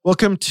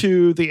Welcome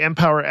to the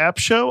Empower App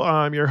Show.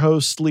 I'm your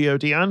host, Leo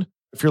Dion.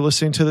 If you're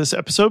listening to this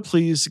episode,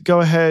 please go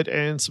ahead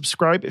and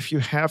subscribe if you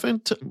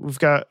haven't. We've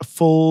got a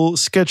full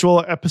schedule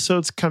of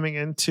episodes coming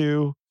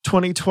into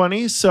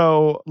 2020,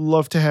 so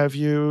love to have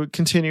you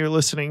continue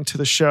listening to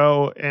the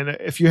show. And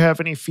if you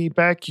have any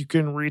feedback, you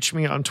can reach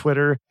me on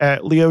Twitter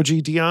at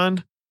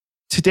LeoGDion.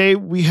 Today,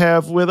 we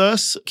have with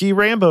us Guy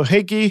Rambo.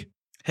 Hey, Guy.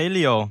 Hey,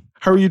 Leo.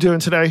 How are you doing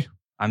today?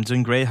 I'm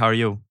doing great. How are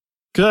you?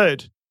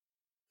 Good.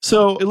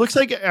 So it looks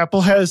like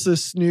Apple has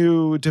this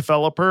new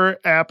developer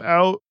app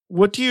out.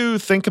 What do you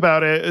think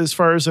about it as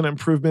far as an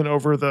improvement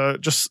over the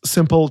just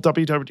simple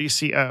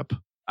WWDC app?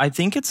 I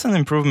think it's an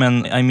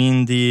improvement. I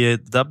mean, the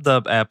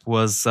DubDub app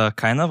was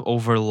kind of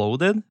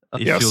overloaded.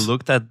 If you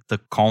looked at the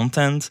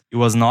content, it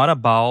was not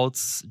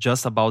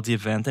just about the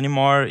event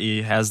anymore.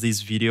 It has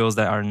these videos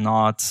that are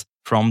not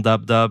from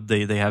DubDub.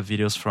 They have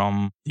videos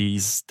from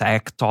these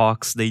tech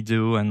talks they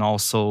do, and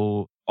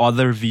also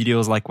other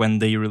videos, like when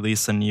they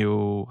release a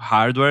new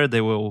hardware,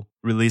 they will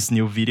release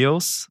new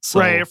videos. So,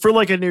 right, for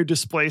like a new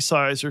display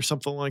size or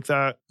something like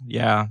that.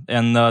 Yeah,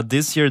 and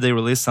this year they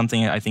released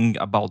something, I think,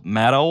 about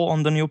Metal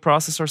on the new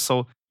processor.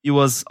 So it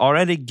was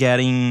already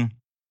getting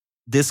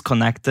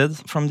disconnected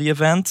from the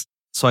event.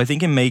 So I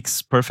think it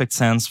makes perfect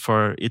sense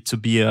for it to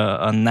be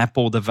an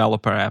Apple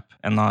developer app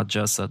and not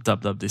just a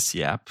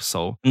WWDC app.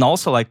 So, and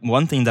also, like,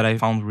 one thing that I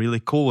found really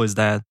cool is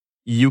that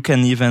you can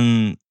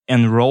even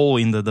enroll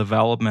in the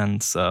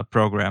development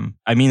program.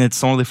 I mean,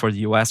 it's only for the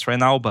US right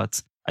now,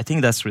 but I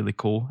think that's really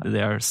cool.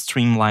 They are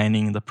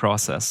streamlining the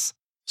process.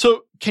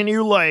 So can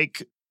you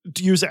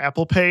use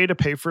Apple Pay to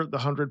pay for the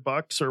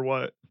 $100 or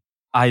what?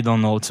 I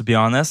don't know, to be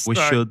honest. We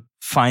should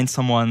find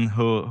someone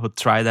who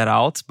tried that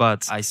out,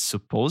 but I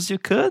suppose you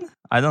could.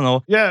 I don't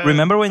know. Yeah.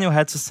 Remember when you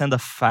had to send a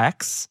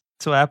fax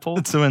to Apple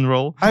to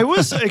enroll? I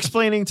was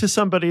explaining to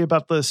somebody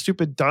about the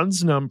stupid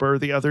DUNS number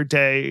the other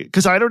day,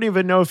 because I don't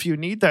even know if you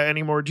need that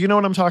anymore. Do you know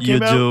what I'm talking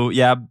about? You do,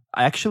 yeah.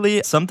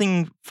 Actually,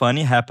 something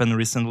funny happened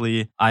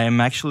recently. I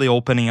am actually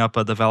opening up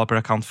a developer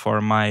account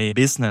for my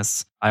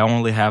business. I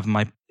only have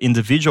my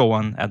individual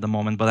one at the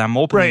moment, but I'm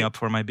opening up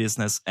for my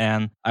business.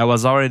 And I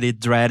was already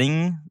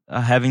dreading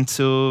having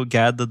to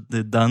get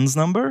the DUNS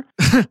number.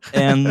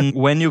 And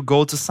when you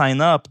go to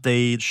sign up,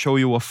 they show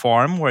you a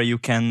form where you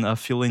can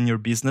fill in your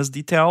business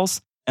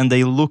details. And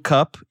they look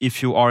up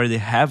if you already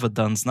have a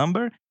DUNS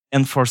number.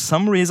 And for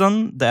some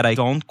reason that I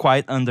don't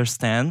quite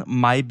understand,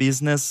 my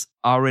business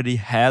already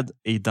had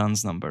a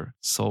DUNS number.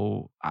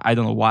 So I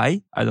don't know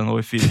why. I don't know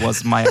if it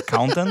was my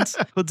accountant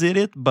who did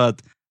it, but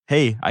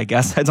hey, I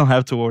guess I don't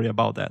have to worry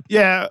about that.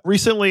 Yeah.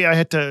 Recently, I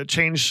had to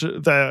change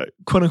the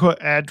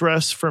quote-unquote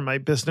address for my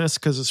business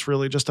because it's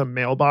really just a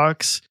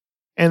mailbox.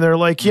 And they're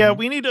like, yeah,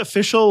 we need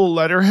official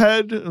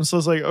letterhead. And so I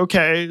was like,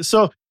 okay.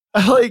 So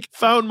I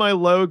found my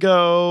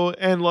logo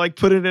and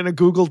put it in a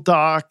Google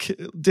Doc,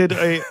 did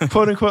a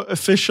quote-unquote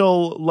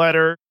official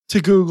letter to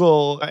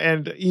Google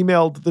and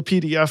emailed the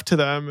PDF to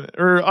them,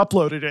 or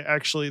uploaded it,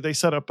 actually. They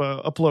set up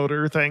a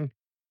uploader thing.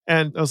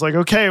 And I was like,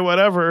 okay,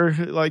 whatever.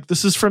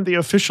 This is from the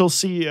official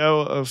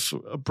CEO of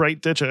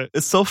Bright Digit.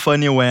 It's so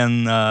funny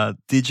when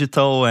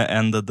digital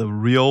and the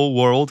real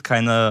world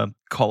kind of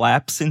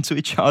collapse into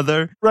each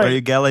other. Right. Where you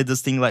get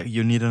this thing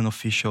you need an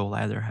official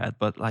letterhead,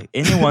 but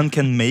anyone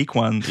can make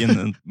one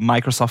in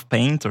Microsoft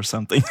Paint or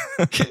something.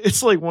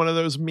 It's one of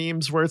those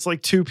memes where it's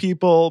two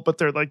people, but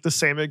they're the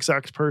same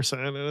exact person.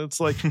 And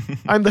it's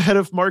I'm the head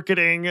of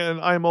marketing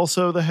and I'm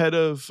also the head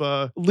of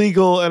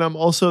legal and I'm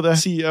also the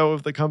CEO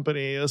of the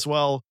company as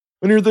well.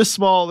 When you're this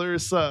small,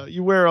 there's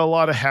you wear a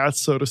lot of hats,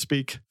 so to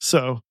speak.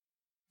 So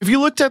have you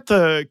looked at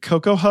the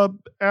Cocoa Hub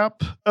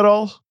app at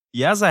all?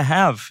 Yes, I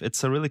have.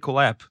 It's a really cool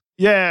app.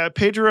 Yeah,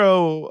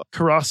 Pedro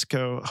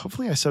Carrasco.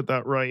 Hopefully I said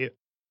that right.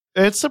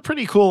 It's a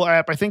pretty cool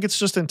app. I think it's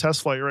just in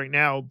test flight right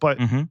now. But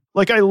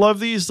I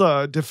love these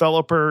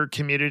developer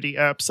community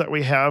apps that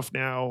we have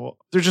now.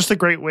 They're just a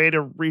great way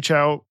to reach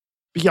out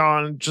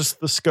beyond just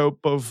the scope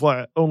of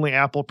what only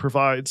Apple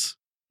provides.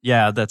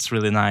 Yeah, that's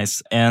really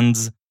nice. And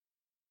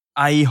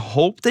I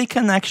hope they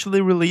can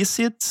actually release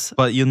it.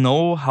 But you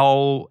know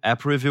how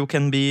app review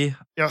can be?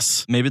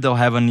 Yes. Maybe they'll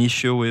have an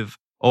issue with,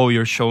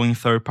 you're showing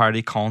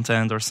third-party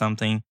content or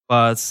something.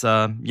 But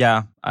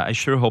yeah, I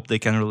sure hope they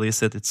can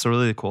release it. It's a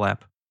really cool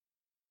app.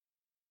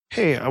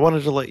 Hey, I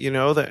wanted to let you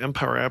know that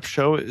Empower App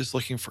Show is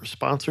looking for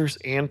sponsors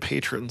and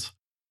patrons.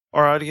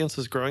 Our audience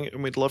is growing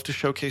and we'd love to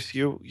showcase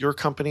you, your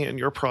company, and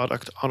your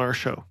product on our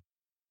show.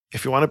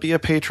 If you want to be a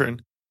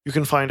patron, you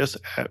can find us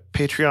at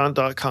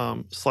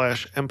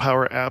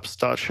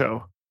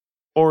patreon.com/empowerapps.show.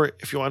 Or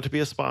if you want to be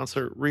a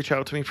sponsor, reach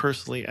out to me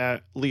personally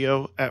at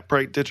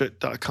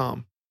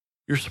leo@brightdigit.com.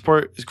 Your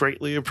support is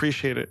greatly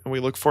appreciated, and we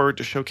look forward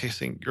to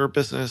showcasing your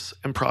business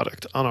and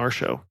product on our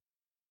show.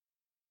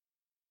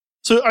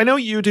 So I know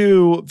you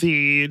do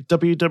the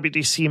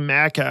WWDC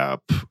Mac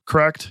app,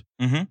 correct?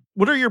 Mm-hmm.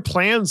 What are your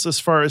plans as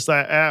far as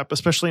that app,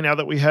 especially now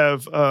that we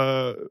have,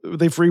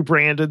 they've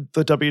rebranded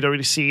the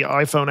WWDC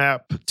iPhone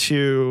app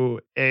to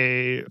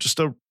just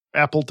a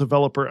Apple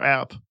developer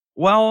app?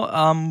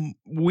 Well,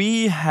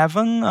 we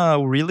haven't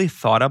really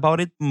thought about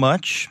it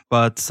much,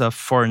 but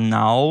for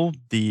now,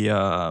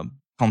 the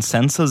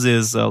consensus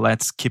is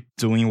let's keep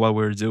doing what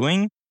we're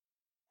doing.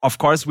 Of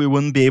course, we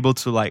wouldn't be able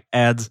to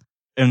add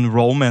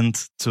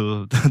enrollment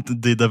to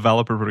the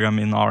developer program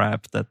in our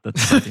app.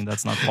 That's something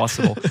that's not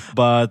possible.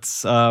 But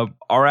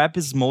our app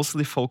is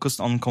mostly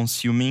focused on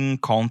consuming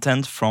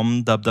content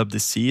from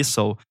WWDC,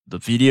 so the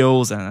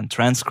videos and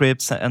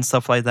transcripts and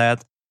stuff like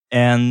that.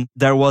 And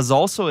there was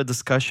also a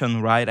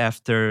discussion right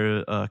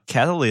after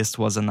Catalyst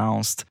was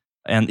announced,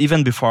 and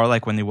even before,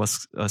 when it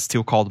was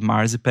still called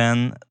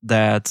Marzipan,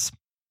 that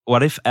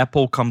what if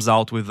Apple comes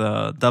out with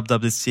a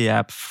WWDC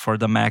app for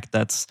the Mac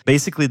that's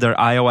basically their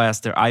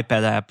iOS, their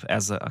iPad app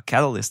as a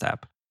Catalyst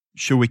app?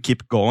 Should we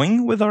keep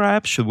going with our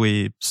app? Should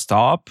we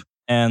stop?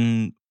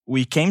 And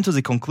we came to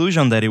the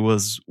conclusion that it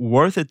was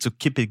worth it to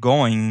keep it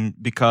going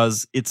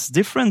because its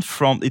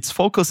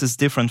focus is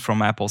different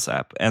from Apple's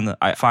app. And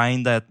I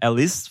find that at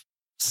least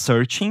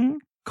searching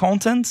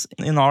content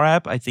in our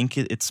app, I think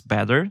it's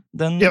better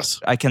than... Yes.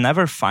 I can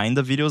never find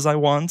the videos I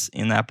want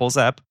in Apple's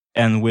app.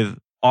 And with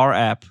our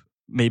app,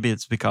 maybe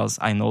it's because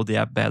I know the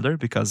app better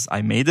because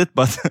I made it,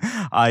 but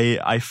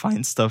I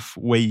find stuff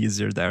way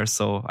easier there.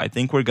 So I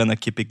think we're going to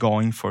keep it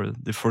going for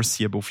the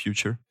foreseeable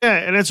future. Yeah,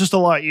 and it's just a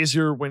lot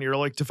easier when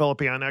you're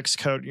developing on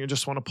Xcode and you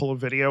just want to pull a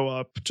video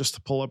up just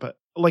to pull up an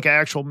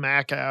actual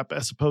Mac app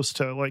as opposed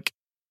to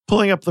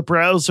pulling up the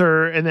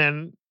browser and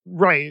then,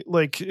 right,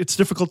 it's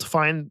difficult to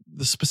find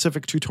the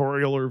specific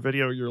tutorial or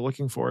video you're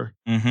looking for.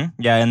 Mm-hmm.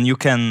 Yeah, and you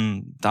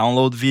can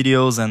download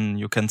videos and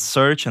you can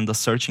search, and the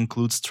search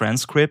includes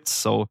transcripts.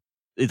 So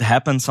it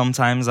happens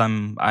sometimes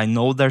I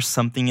know there's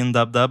something in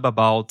DubDub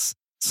about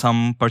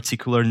some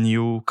particular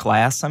new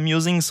class I'm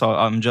using, so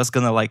I'm just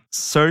gonna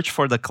search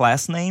for the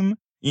class name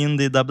in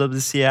the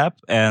WWDC app,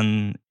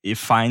 and it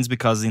finds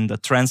because in the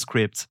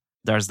transcript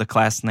there's the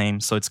class name,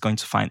 so it's going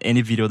to find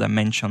any video that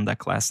mentioned that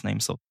class name.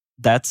 So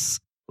that's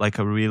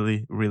a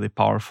really, really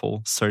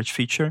powerful search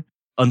feature.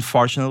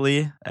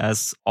 Unfortunately,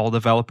 as all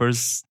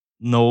developers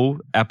know,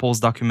 Apple's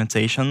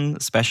documentation,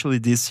 especially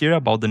this year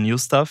about the new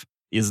stuff,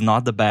 is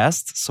not the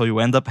best. So you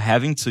end up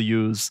having to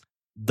use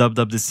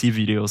WWDC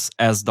videos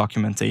as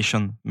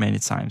documentation many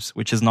times,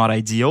 which is not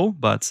ideal,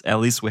 but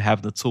at least we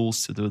have the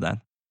tools to do that.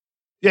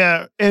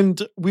 Yeah,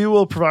 and we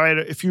will provide,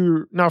 if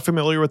you're not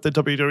familiar with the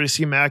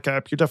WWDC Mac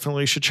app, you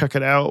definitely should check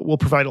it out. We'll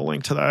provide a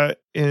link to that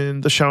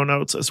in the show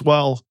notes as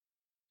well.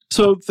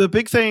 So the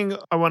big thing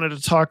I wanted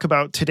to talk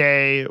about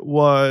today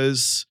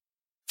was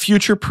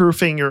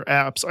future-proofing your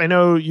apps. I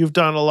know you've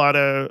done a lot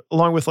of,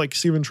 along with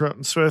Stephen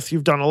Troughton-Smith,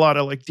 you've done a lot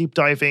of deep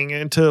diving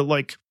into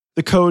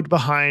the code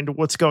behind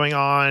what's going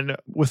on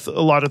with a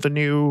lot of the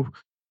new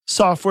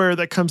software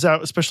that comes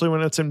out, especially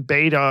when it's in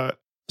beta.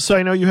 So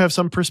I know you have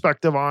some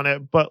perspective on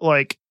it, but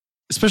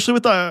especially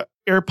with the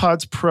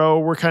AirPods Pro,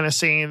 we're kind of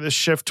seeing this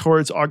shift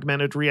towards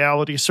augmented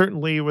reality,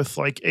 certainly with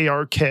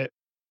ARKit.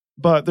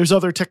 But there's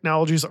other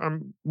technologies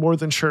I'm more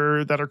than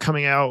sure that are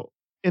coming out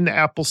in the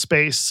Apple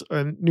space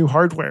and new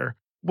hardware.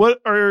 What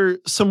are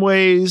some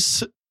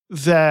ways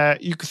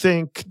that you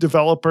think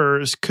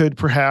developers could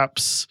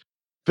perhaps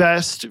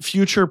best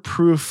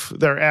future-proof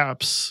their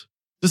apps?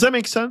 Does that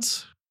make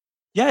sense?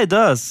 Yeah, it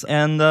does.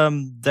 And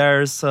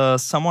there's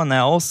someone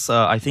else,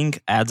 I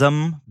think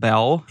Adam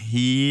Bell.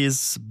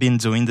 He's been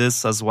doing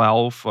this as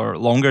well for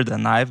longer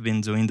than I've been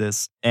doing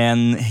this.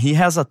 And he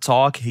has a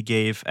talk he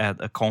gave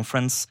at a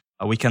conference.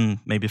 We can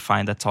maybe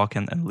find that talk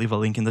and leave a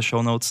link in the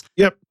show notes.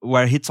 Yep.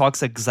 Where he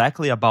talks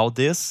exactly about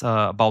this,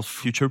 about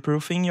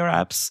future-proofing your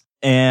apps.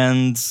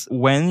 And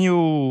when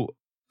you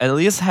at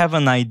least have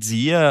an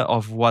idea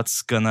of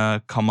what's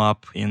gonna come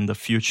up in the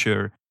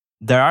future,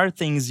 there are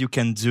things you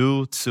can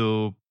do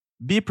to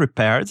be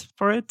prepared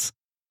for it.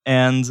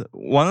 And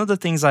one of the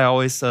things I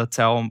always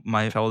tell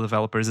my fellow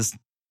developers is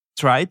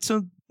try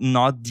to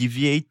not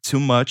deviate too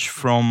much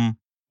from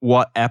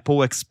what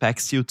Apple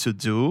expects you to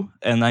do.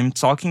 And I'm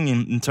talking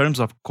in terms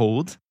of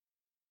code.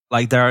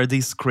 There are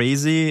these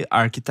crazy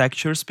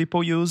architectures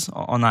people use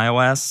on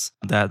iOS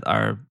that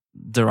are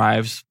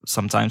derived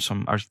sometimes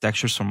from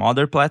architectures from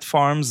other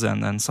platforms,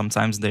 and then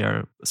sometimes they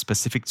are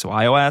specific to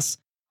iOS.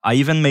 I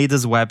even made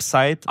this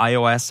website,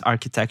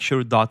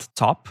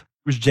 iosarchitecture.top,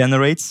 which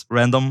generates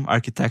random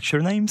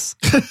architecture names.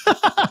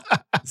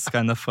 It's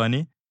kind of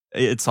funny.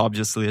 It's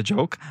obviously a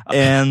joke.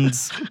 And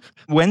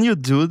when you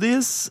do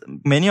this,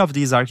 many of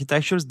these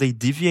architectures, they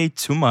deviate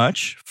too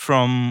much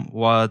from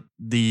what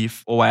the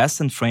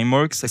OS and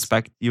frameworks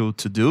expect you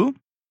to do.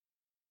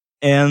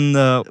 And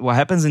what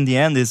happens in the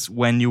end is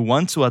when you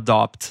want to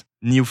adopt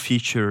new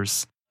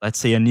features, let's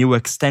say a new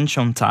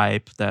extension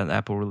type that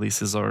Apple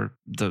releases, or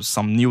there's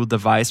some new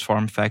device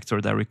form factor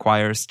that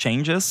requires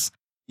changes,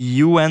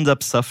 you end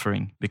up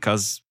suffering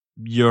because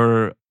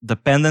your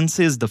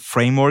dependencies, the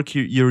framework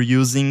you're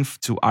using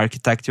to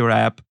architect your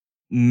app,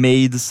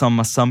 made some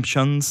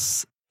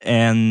assumptions,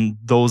 and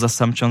those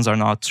assumptions are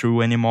not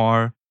true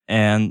anymore.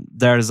 And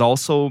there's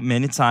also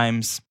many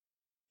times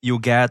you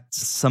get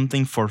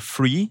something for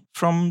free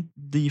from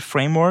the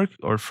framework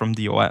or from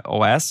the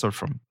OS or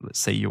from, let's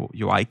say,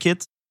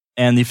 UIKit.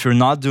 And if you're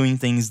not doing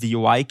things the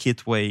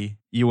UIKit way,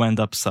 you end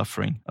up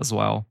suffering as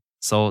well.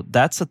 So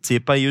that's a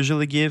tip I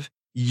usually give.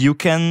 You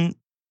can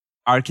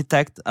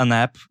architect an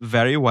app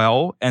very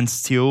well and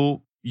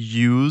still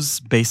use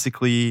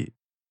basically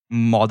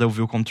model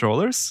view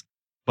controllers,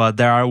 but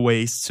there are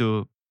ways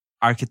to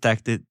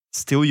architect it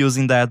still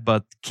using that,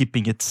 but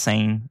keeping it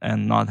sane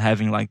and not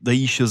having like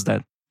the issues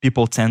that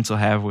people tend to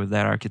have with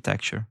that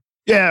architecture.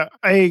 Yeah,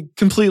 I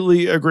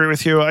completely agree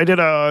with you. I did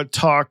a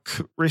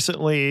talk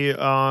recently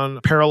on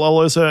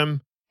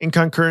parallelism and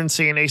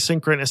concurrency and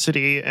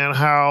asynchronicity, and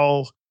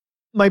how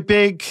my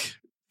big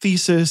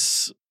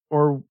thesis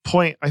or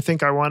point I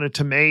think I wanted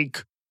to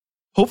make,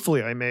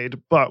 hopefully I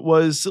made, but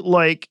was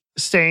like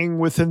staying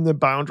within the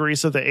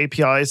boundaries of the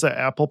APIs that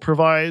Apple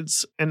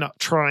provides and not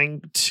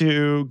trying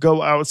to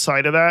go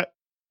outside of that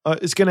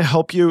is going to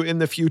help you in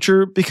the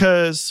future,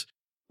 because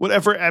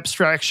whatever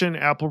abstraction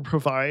Apple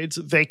provides,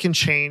 they can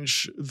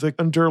change the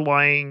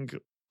underlying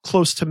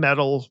close to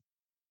metal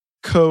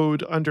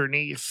code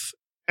underneath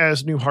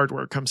as new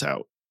hardware comes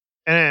out.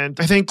 And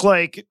I think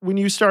like when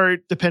you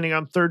start depending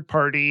on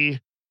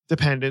third-party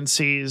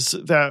dependencies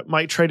that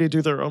might try to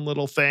do their own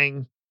little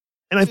thing,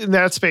 and in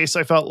that space,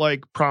 I felt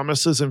like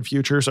promises and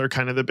futures are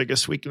kind of the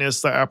biggest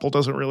weakness that Apple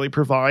doesn't really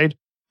provide.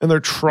 And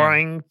they're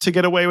trying to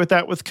get away with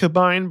that with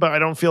Combine, but I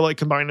don't feel like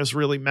Combine is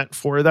really meant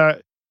for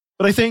that.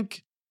 But I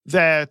think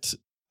that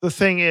the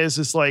thing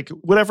is like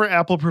whatever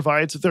Apple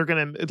provides, they're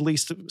going to at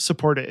least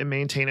support it and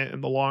maintain it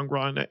in the long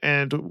run.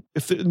 And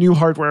if the new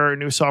hardware or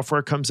new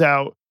software comes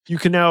out, you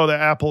can know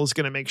that Apple is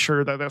going to make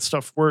sure that that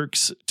stuff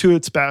works to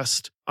its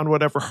best on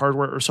whatever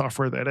hardware or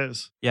software that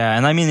is. Yeah,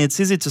 and I mean, it's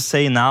easy to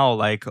say now,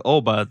 like, oh,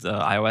 but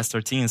iOS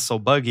 13 is so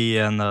buggy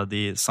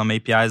and some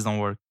APIs don't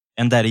work.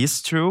 And that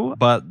is true,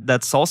 but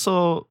that's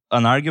also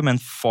an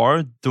argument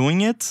for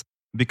doing it,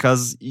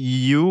 because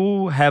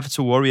you have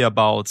to worry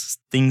about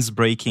things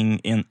breaking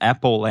in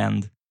Apple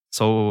land.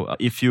 So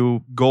if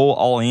you go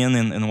all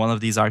in one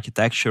of these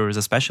architectures,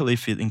 especially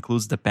if it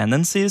includes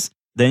dependencies,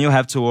 then you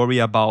have to worry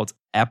about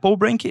Apple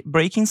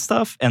breaking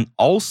stuff and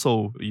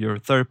also your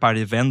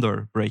third-party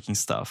vendor breaking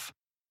stuff.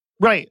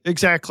 Right,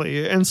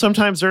 exactly. And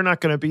sometimes they're not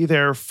going to be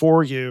there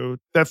for you.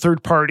 That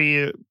third party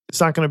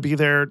is not going to be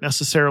there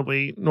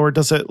necessarily, nor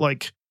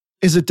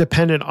is it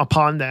dependent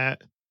upon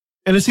that.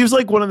 And it seems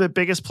like one of the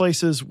biggest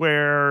places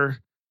where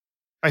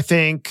I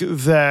think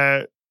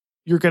that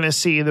you're going to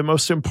see the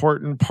most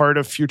important part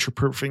of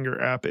future-proofing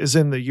your app is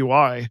in the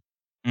UI.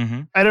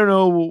 Mm-hmm. I don't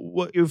know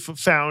what you've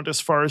found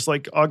as far as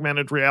like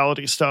augmented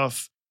reality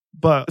stuff,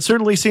 but it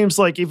certainly seems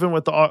like even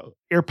with the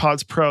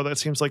AirPods Pro, that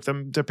seems like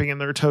them dipping in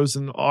their toes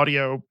in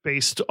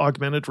audio-based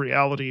augmented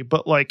reality.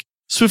 But like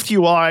Swift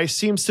UI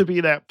seems to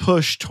be that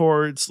push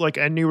towards like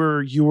a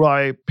newer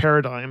UI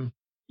paradigm.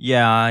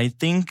 Yeah, I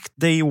think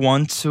they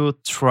want to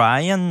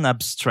try and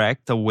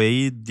abstract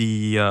away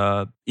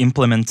the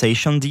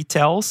implementation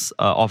details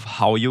of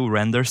how you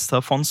render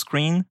stuff on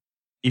screen.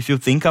 If you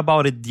think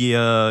about it, the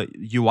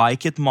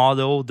UIKit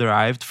model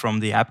derived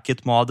from the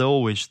AppKit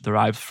model, which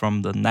derived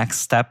from the Next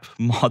Step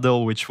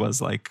model, which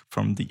was like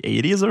from the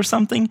 80s or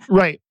something.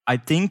 Right. I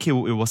think it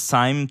was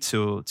time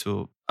to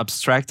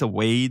abstract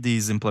away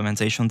these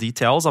implementation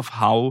details of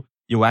how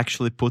you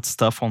actually put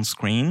stuff on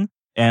screen.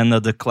 And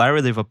the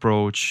declarative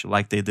approach,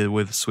 like they did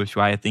with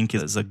SwiftUI, I think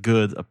is a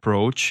good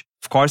approach.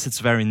 Of course, it's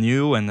very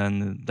new and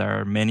then there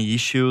are many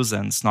issues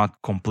and it's not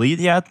complete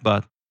yet,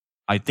 but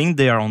I think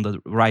they are on the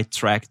right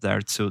track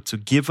there to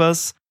give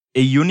us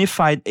a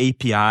unified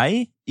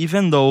API,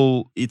 even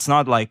though it's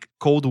not like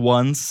code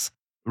once,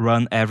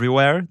 run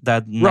everywhere.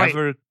 That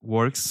never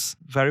works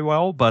very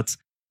well, but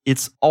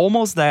it's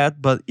almost that,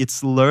 but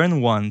it's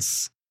learn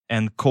once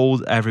and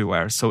code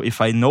everywhere. So if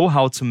I know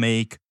how to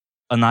make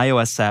an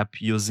iOS app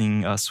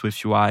using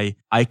SwiftUI,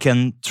 I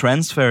can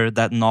transfer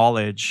that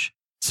knowledge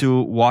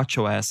to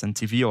watchOS and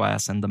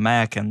tvOS and the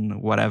Mac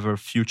and whatever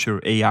future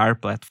AR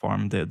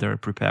platform they're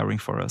preparing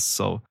for us.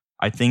 So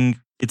I think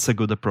it's a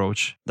good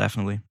approach,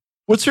 definitely.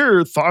 What's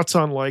your thoughts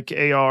on like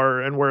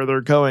AR and where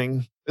they're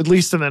going, at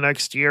least in the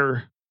next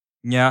year?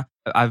 Yeah,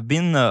 I've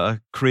been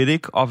a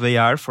critic of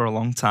AR for a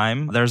long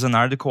time. There's an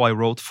article I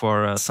wrote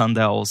for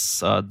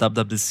Sundel's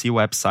WWDC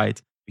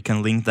website. We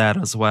can link that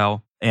as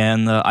well.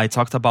 And I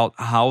talked about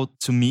how,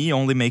 to me,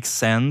 only makes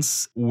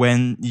sense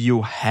when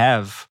you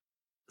have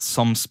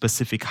some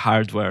specific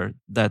hardware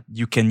that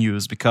you can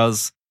use,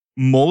 because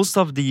most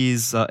of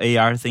these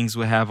AR things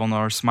we have on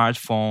our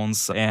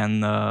smartphones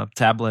and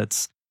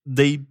tablets,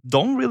 they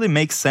don't really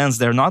make sense.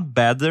 They're not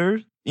better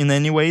in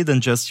any way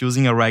than just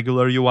using a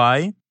regular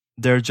UI.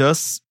 They're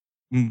just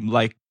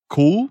like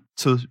cool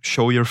to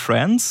show your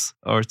friends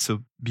or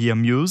to be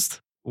amused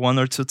one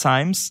or two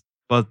times,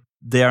 but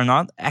they are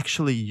not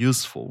actually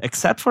useful,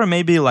 except for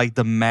maybe like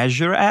the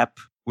Measure app,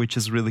 which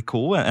is really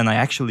cool, and I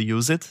actually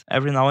use it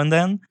every now and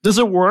then. Does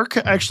it work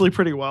actually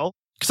pretty well?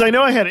 Because I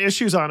know I had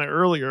issues on it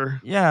earlier.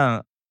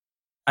 Yeah.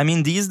 I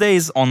mean, these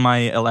days on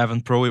my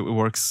 11 Pro, it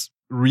works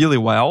really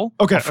well.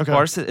 Of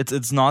course,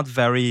 it's not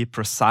very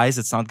precise.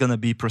 It's not going to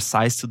be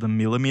precise to the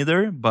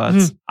millimeter,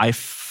 but I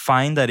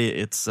find that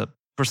it's a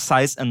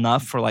precise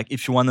enough for like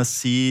if you want to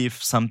see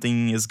if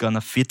something is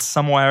gonna fit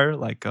somewhere,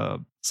 like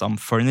some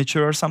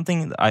furniture or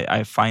something.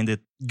 I find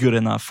it good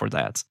enough for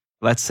that.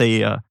 Let's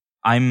say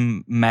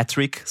I'm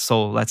metric,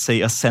 so let's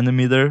say a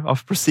centimeter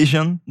of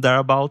precision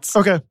thereabouts.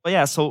 Okay. But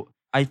yeah, so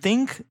I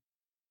think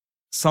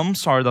some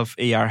sort of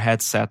AR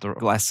headset or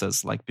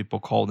glasses, like people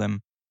call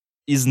them,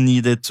 is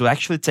needed to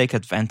actually take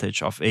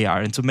advantage of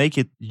AR and to make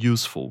it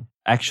useful,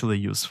 actually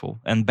useful,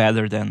 and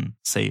better than,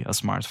 say, a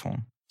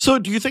smartphone. So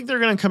do you think they're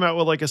going to come out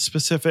with like a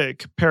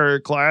specific pair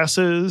of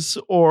glasses,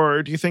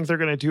 or do you think they're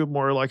going to do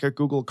more like a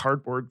Google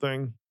Cardboard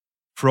thing?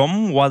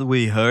 From what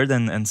we heard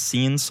and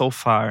seen so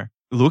far,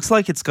 it looks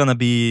like it's going to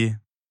be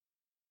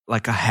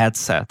like a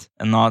headset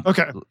and not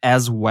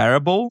as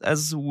wearable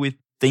as we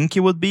think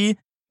it would be.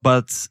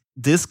 But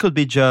this could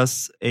be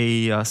just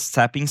a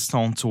stepping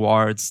stone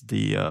towards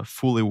the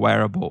fully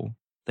wearable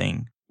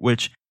thing,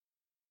 which,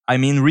 I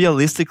mean,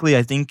 realistically,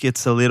 I think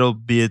it's a little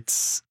bit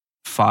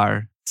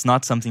far. It's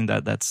not something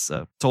that's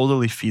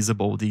totally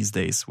feasible these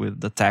days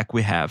with the tech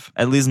we have,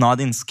 at least not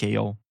in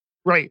scale.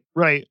 Right.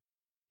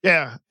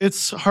 Yeah,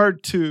 it's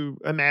hard to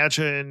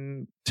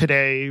imagine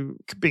today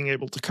being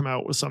able to come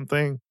out with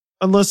something.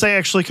 Unless they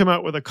actually come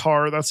out with a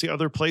car, that's the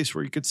other place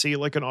where you could see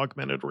like an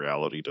augmented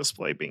reality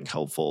display being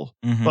helpful.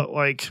 Mm-hmm. But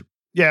like,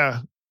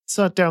 yeah, it's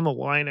not down the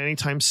line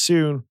anytime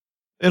soon.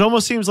 It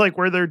almost seems like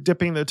where they're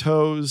dipping the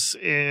toes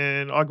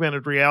in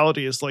augmented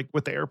reality is like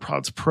with the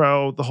AirPods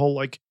Pro, the whole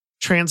like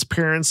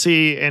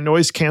transparency and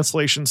noise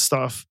cancellation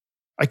stuff.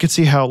 I could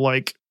see how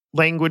like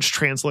language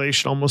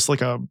translation, almost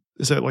like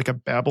is it like a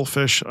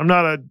Babelfish? I'm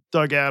not a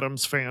Doug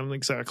Adams fan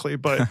exactly,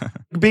 but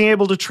being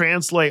able to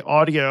translate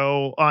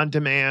audio on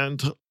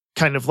demand,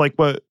 kind of like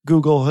what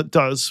Google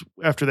does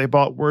after they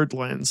bought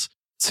WordLens,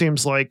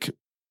 seems like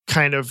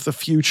kind of the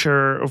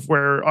future of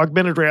where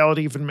augmented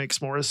reality even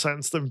makes more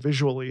sense than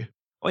visually.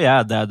 Oh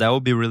yeah, that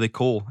would be really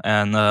cool.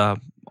 And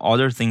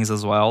other things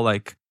as well,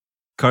 like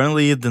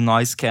currently the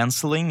noise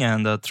canceling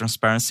and the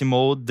transparency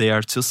mode, they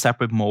are two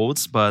separate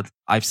modes, but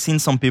I've seen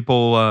some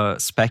people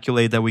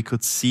speculate that we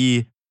could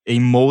see a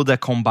mode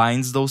that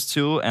combines those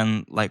two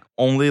and like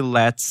only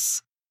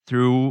lets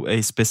through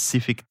a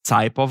specific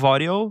type of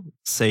audio,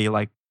 say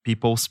like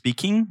people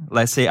speaking.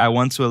 Let's say I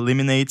want to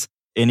eliminate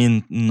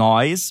any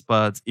noise,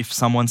 but if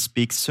someone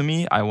speaks to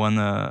me, I want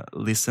to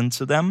listen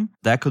to them.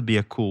 That could be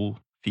a cool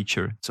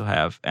feature to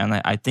have.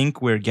 And I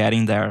think we're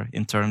getting there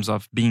in terms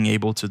of being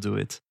able to do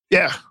it.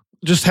 Yeah,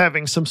 just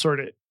having some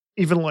sort of,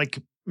 even like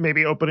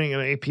maybe opening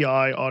an API,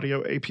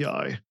 audio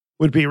API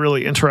would be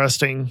really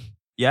interesting.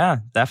 Yeah,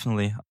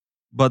 definitely.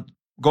 But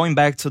going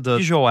back to the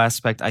visual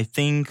aspect, I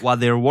think what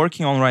they're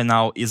working on right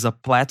now is a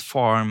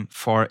platform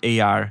for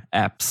AR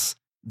apps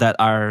that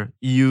are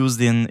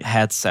used in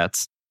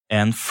headsets.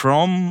 And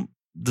from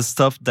the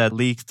stuff that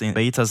leaked in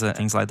betas and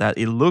things like that,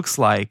 it looks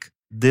like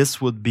this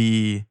would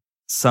be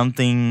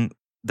something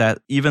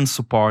that even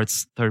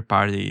supports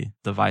third-party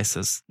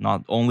devices,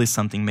 not only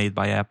something made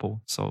by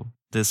Apple. So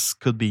this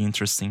could be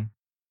interesting.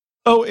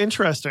 Oh,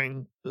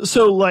 interesting.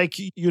 So like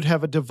you'd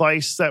have a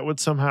device that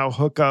would somehow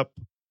hook up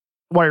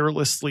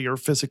wirelessly or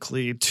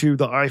physically to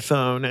the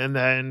iPhone, and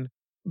then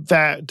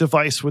that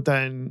device would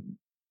then,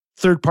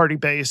 third-party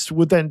based,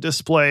 would then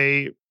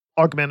display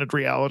augmented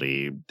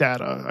reality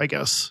data, I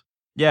guess.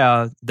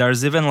 Yeah,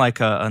 there's even like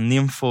a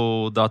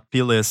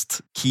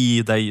nympho.plist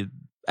key that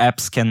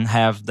apps can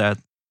have that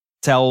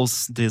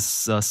tells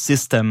this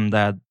system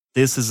that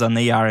this is an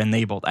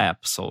AR-enabled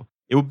app. So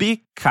it would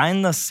be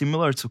kind of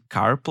similar to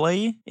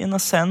CarPlay in a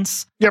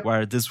sense,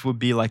 where this would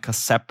be like a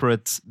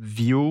separate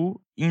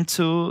view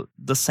into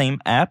the same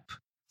app.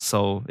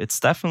 So it's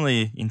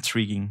definitely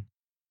intriguing.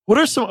 What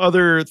are some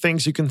other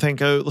things you can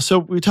think of? So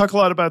we talk a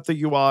lot about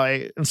the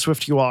UI and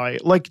Swift UI.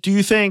 Like, do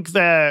you think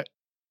that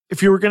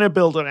if you were going to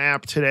build an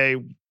app today,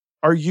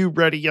 are you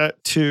ready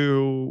yet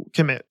to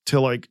commit to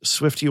like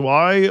Swift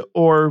UI,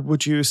 or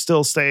would you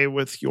still stay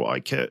with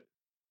UIKit?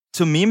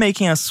 To me,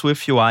 making a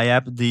Swift UI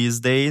app these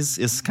days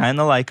is kind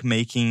of like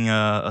making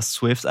a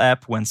Swift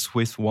app when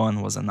Swift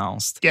 1 was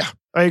announced. Yeah,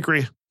 I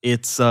agree.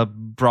 It's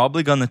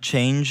probably going to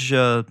change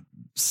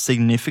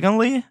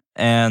significantly.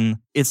 And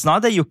it's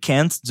not that you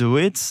can't do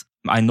it.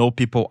 I know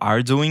people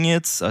are doing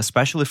it,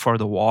 especially for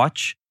the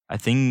watch. I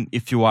think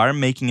if you are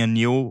making a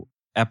new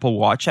Apple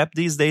Watch app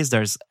these days,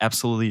 there's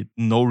absolutely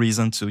no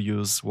reason to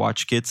use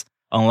WatchKit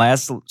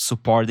unless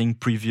supporting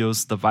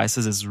previous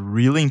devices is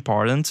really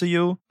important to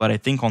you. But I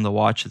think on the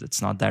watch,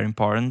 it's not that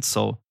important.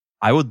 So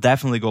I would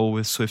definitely go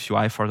with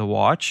SwiftUI for the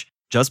watch,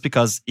 just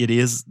because it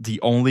is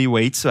the only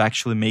way to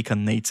actually make a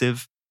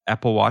native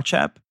Apple Watch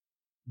app.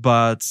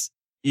 But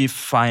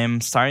if I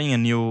am starting a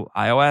new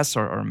iOS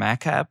or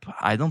Mac app,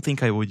 I don't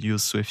think I would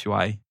use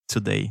SwiftUI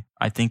today.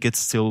 I think it's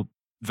still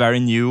very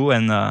new,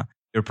 and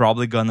you're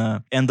probably going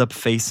to end up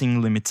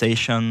facing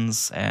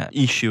limitations and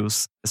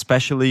issues,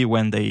 especially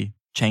when they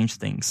change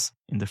things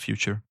in the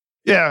future.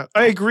 Yeah,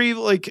 I agree.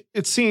 Like,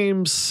 it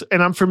seems,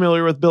 and I'm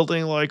familiar with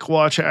building like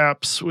watch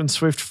apps when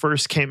Swift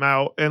first came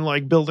out, and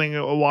like building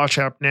a watch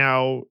app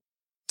now,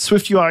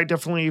 SwiftUI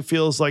definitely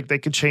feels like they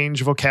could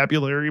change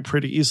vocabulary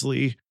pretty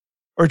easily.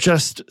 or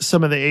just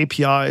some of the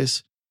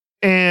APIs.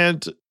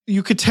 And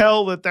you could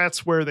tell that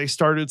that's where they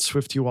started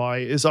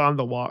SwiftUI is on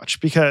the watch,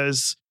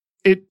 because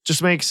it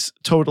just makes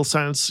total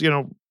sense.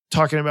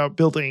 Talking about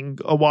building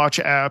a watch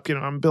app,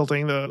 I'm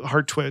building the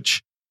Heart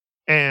Twitch,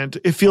 and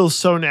it feels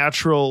so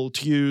natural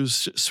to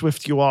use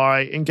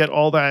SwiftUI and get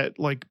all that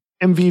like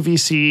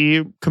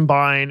MVVC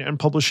combine and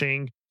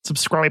publishing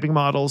subscribing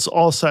models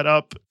all set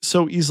up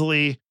so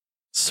easily,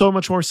 so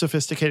much more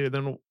sophisticated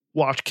than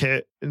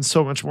WatchKit, and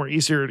so much more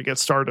easier to get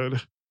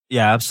started.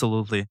 Yeah,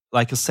 absolutely.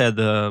 Like you said,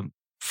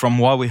 from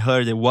what we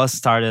heard, it was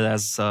started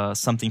as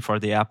something for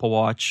the Apple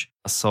Watch.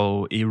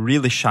 So it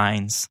really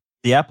shines.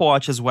 The Apple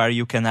Watch is where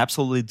you can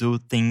absolutely do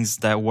things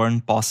that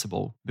weren't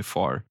possible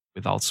before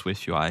without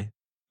SwiftUI,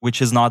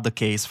 which is not the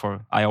case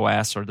for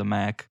iOS or the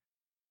Mac.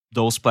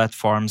 Those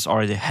platforms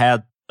already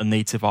had a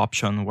native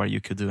option where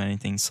you could do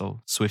anything.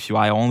 So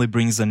SwiftUI only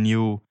brings a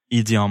new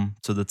idiom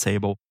to the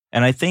table.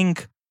 And I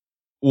think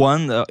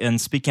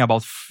and speaking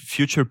about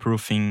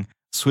future-proofing,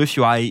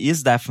 SwiftUI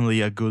is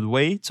definitely a good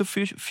way to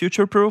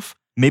future-proof.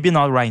 Maybe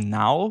not right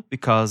now,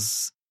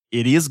 because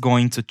it is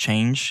going to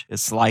change.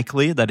 It's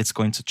likely that it's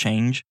going to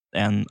change.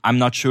 And I'm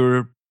not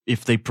sure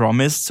if they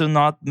promised to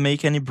not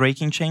make any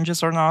breaking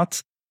changes or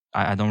not.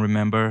 I don't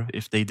remember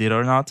if they did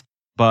or not.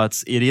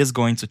 But it is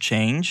going to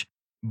change.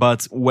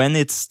 But when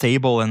it's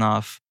stable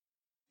enough,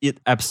 it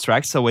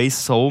abstracts away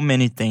so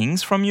many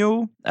things from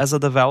you as a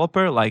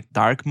developer, like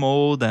dark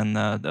mode and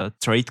the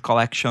trait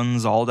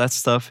collections, all that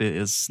stuff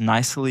is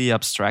nicely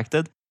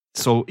abstracted.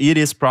 So it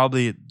is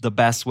probably the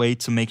best way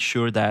to make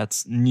sure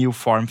that new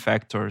form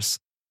factors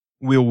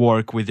will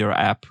work with your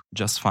app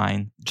just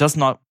fine. Just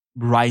not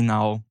right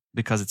now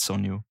because it's so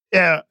new.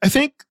 Yeah, I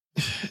think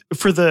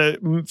for the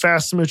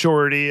vast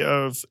majority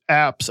of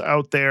apps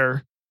out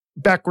there,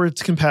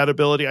 backwards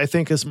compatibility, I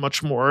think, is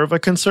much more of a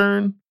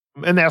concern.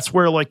 And that's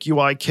where like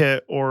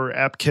UIKit or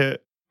AppKit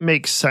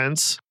makes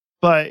sense.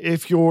 But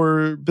if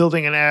you're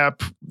building an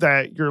app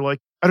that you're like,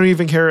 I don't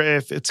even care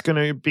if it's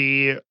going to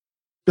be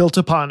built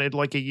upon it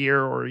like a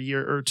year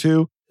or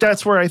two,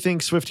 that's where I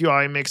think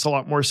SwiftUI makes a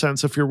lot more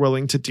sense if you're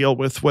willing to deal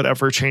with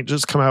whatever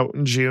changes come out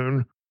in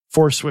June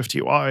for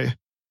SwiftUI.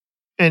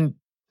 And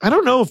I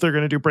don't know if they're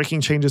going to do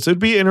breaking changes. It'd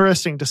be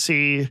interesting to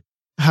see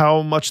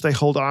how much they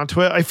hold on to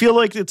it. I feel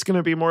like it's going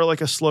to be more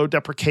like a slow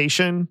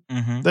deprecation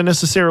than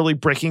necessarily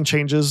breaking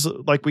changes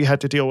like we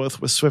had to deal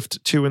with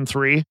Swift 2 and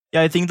 3.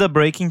 Yeah, I think the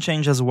breaking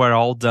changes were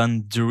all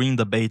done during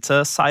the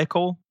beta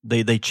cycle.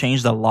 They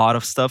changed a lot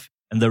of stuff.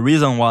 And the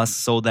reason was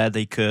so that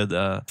they could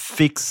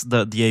fix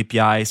the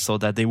API so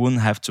that they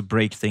wouldn't have to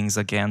break things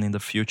again in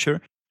the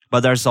future. But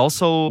there's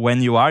also,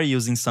 when you are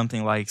using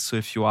something like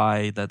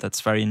SwiftUI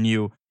that's very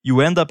new,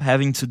 you end up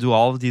having to do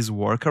all of these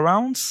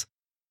workarounds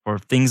for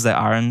things that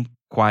aren't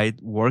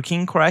quite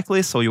working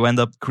correctly. So you end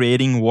up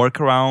creating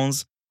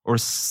workarounds or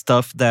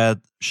stuff that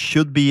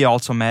should be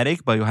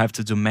automatic, but you have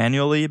to do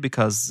manually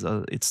because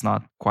it's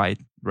not quite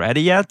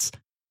ready yet.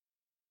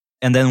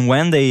 And then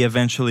when they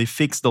eventually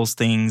fix those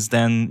things,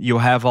 then you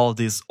have all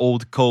this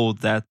old code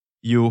that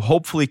you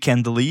hopefully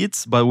can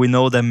delete, but we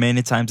know that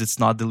many times it's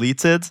not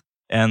deleted.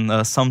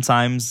 And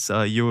sometimes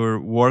your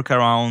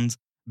workaround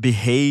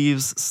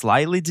behaves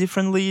slightly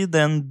differently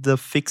than the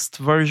fixed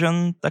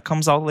version that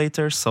comes out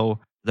later. So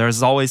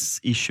there's always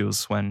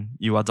issues when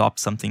you adopt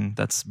something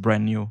that's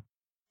brand new.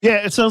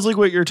 Yeah, it sounds like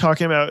what you're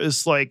talking about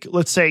is like,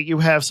 let's say you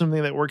have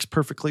something that works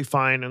perfectly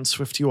fine in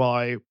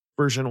SwiftUI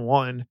version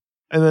 1,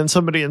 and then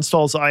somebody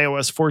installs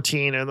iOS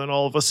 14, and then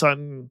all of a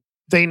sudden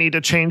they need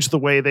to change the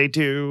way they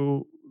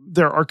do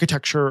their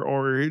architecture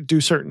or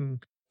do certain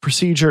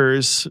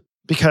procedures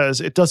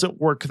because it doesn't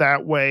work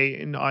that way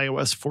in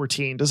iOS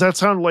 14. Does that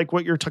sound like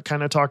what you're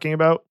kind of talking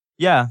about?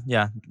 Yeah,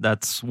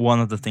 that's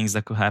one of the things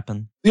that could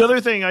happen. The other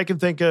thing I can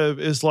think of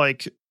is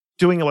like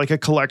doing like a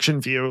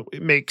collection view.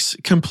 It makes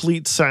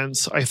complete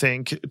sense, I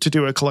think, to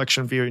do a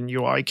collection view in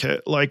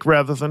UIKit, like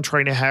rather than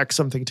trying to hack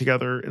something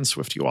together in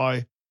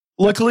SwiftUI.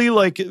 Luckily,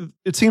 like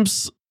it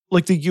seems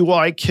like the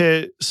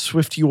UIKit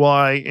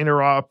SwiftUI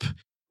interop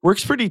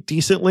works pretty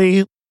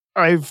decently.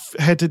 I've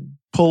had to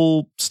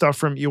pull stuff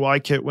from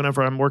UIKit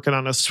whenever I'm working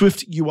on a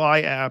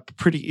SwiftUI app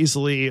pretty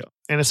easily.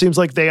 And it seems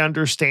like they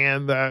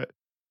understand that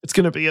it's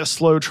going to be a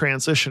slow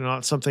transition,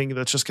 not something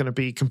that's just going to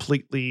be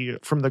completely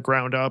from the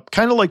ground up.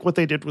 Kind of like what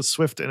they did with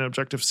Swift and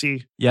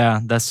Objective-C. Yeah,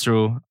 that's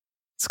true.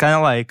 It's kind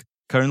of like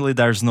currently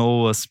there's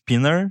no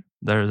spinner.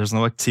 There's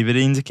no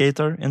activity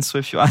indicator in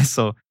SwiftUI.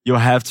 So you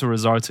have to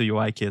resort to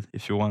UIKit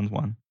if you want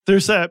one.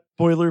 There's that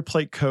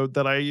boilerplate code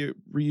that I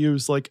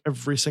reuse like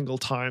every single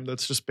time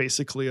that's just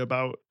basically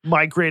about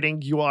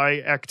migrating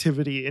UI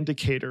activity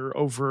indicator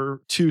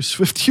over to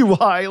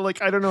SwiftUI.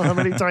 Like, I don't know how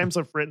many times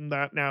I've written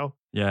that now.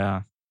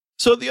 Yeah.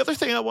 So the other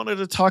thing I wanted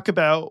to talk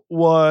about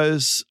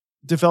was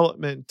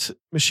development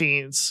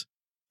machines.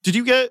 Did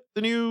you get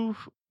the new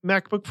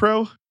MacBook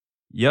Pro?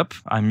 Yep,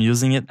 I'm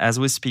using it as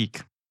we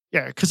speak.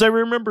 Yeah, because I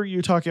remember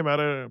you talking about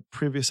it in a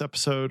previous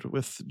episode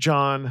with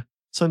John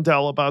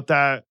Sundell about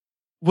that.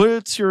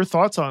 What's your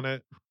thoughts on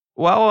it?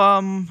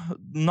 Well,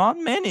 not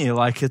many.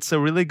 Like, it's a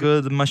really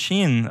good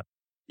machine.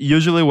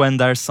 usually when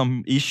there's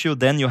some issue,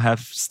 then you have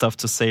stuff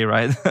to say,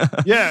 right?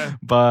 Yeah.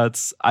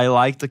 But I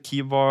like the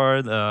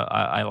keyboard.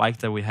 I like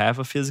that we have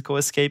a physical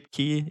escape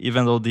key,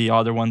 even though the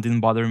other one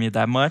didn't bother me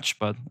that much,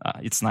 but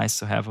it's nice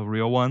to have a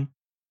real one.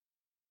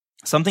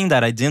 Something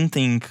that I didn't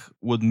think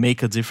would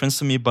make a difference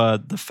to me,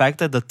 but the fact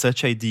that the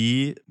Touch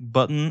ID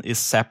button is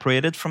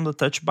separated from the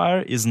touch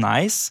bar is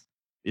nice.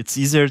 It's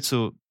easier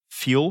to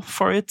feel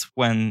for it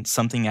when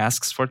something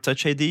asks for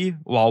Touch ID,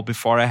 while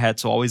before I had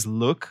to always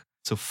look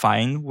to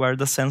find where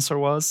the sensor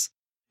was.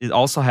 It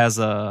also has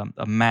a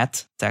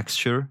matte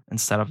texture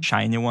instead of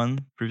shiny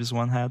one previous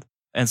one had.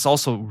 And it's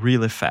also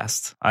really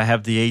fast. I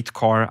have the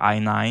 8-core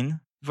i9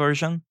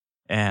 version,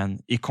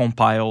 and it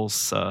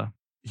compiles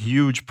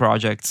huge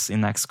projects in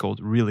Xcode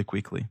really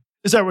quickly.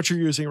 Is that what you're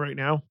using right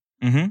now?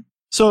 Mm-hmm.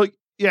 So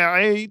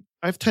yeah,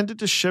 I've tended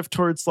to shift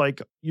towards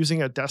like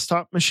using a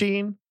desktop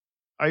machine.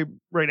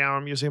 Right now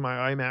I'm using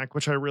my iMac,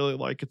 which I really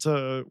like. It's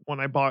a one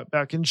I bought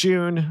back in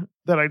June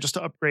that I just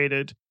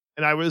upgraded.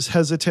 And I was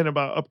hesitant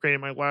about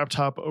upgrading my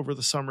laptop over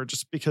the summer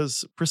just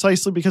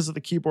precisely because of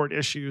the keyboard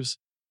issues.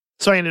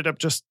 So I ended up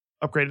just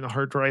upgrading the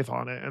hard drive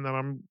on it. And then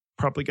I'm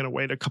probably going to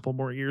wait a couple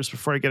more years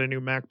before I get a new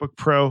MacBook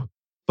Pro.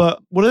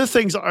 But one of the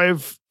things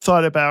I've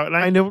thought about, and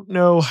I don't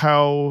know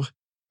how,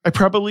 I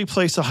probably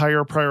place a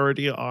higher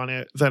priority on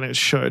it than it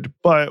should.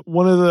 But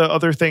one of the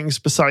other things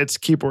besides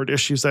keyboard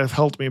issues that have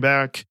held me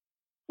back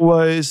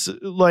was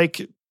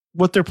like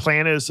what their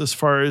plan is as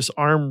far as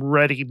ARM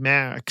ready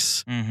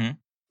Macs. Mm-hmm.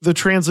 The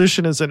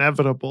transition is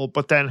inevitable,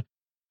 but then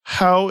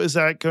how is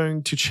that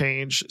going to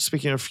change,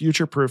 speaking of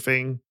future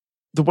proofing,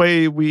 the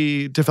way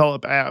we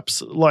develop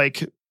apps?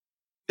 Like,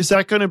 is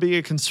that going to be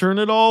a concern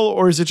at all?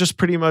 Or is it just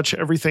pretty much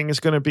everything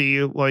is going to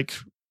be like,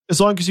 as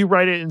long as you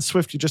write it in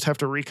Swift, you just have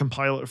to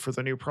recompile it for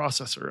the new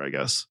processor, I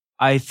guess?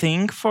 I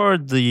think for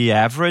the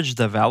average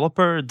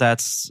developer,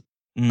 that's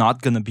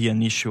not going to be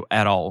an issue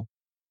at all.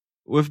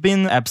 We've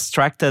been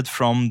abstracted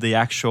from the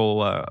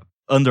actual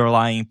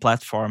underlying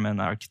platform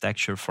and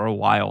architecture for a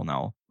while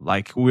now.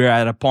 Like, we're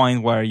at a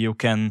point where you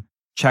can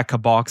check a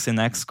box in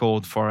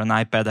Xcode for an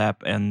iPad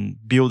app and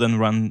build and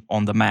run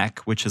on the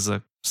Mac, which is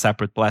a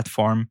separate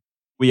platform.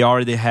 We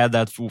already had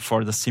that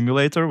for the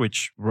simulator,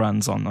 which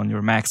runs on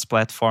your Mac's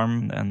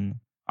platform and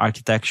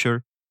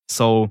architecture.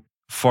 So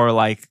for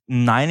like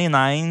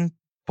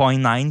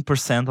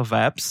 99.9% of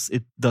apps,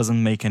 it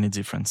doesn't make any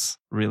difference,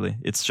 really.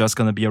 It's just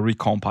going to be a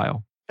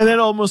recompile. And that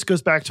almost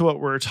goes back to what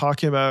we're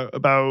talking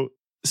about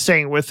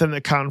staying within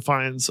the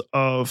confines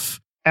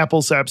of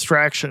Apple's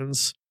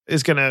abstractions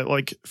is going to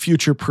like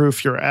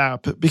future-proof your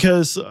app.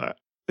 Because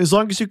as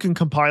long as you can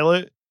compile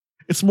it,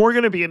 it's more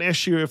going to be an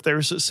issue if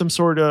there's some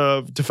sort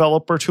of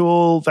developer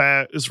tool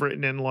that is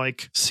written in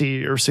like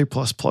C or C++,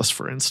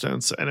 for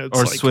instance. And it's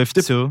or like,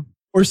 Swift too.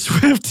 Or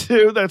Swift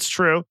too, that's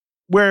true.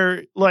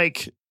 Where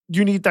like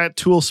you need that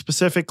tool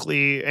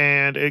specifically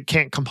and it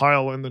can't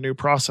compile in the new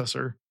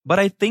processor. But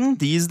I think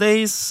these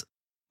days,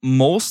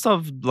 most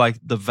of like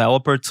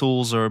developer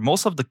tools or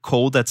most of the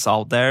code that's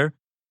out there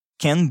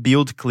can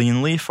build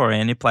cleanly for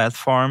any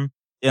platform.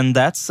 And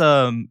that's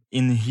in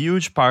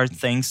huge part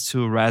thanks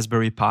to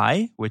Raspberry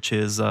Pi, which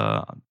is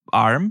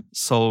ARM.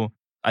 So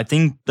I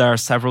think there are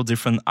several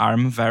different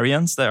ARM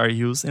variants that are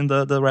used in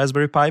the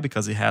Raspberry Pi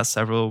because it has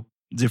several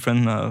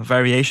different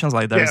variations.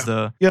 Like there's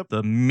the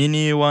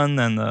mini one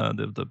and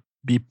the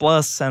B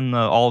plus and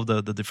all of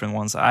the different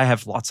ones. I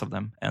have lots of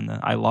them and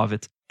I love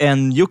it.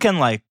 And you can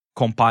like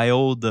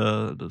compile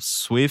the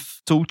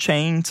Swift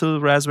toolchain to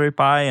Raspberry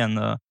Pi. And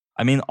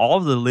I mean, all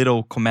of the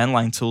little command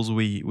line tools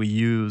we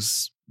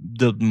use,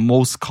 the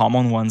most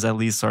common ones at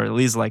least, or at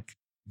least like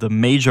the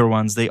major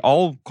ones, they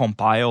all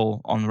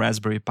compile on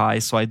Raspberry Pi.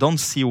 So I don't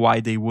see why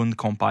they wouldn't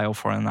compile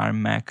for an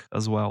ARM Mac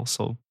as well.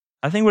 So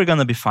I think we're going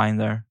to be fine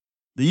there.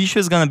 The issue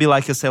is going to be,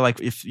 like you say, like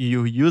if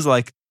you use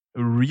like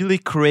a really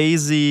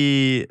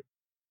crazy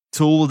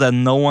tool that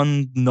no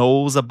one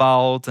knows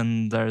about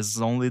and there's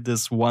only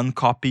this one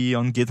copy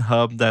on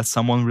GitHub that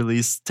someone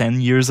released 10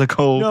 years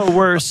ago. No,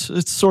 worse.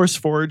 It's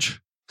SourceForge.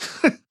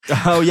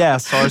 Oh yeah,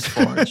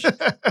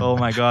 SourceForge. Oh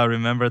my God,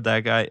 remember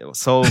that guy?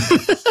 So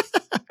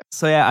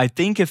yeah, I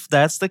think if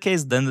that's the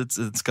case, then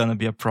it's gonna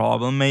be a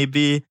problem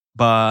maybe.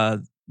 But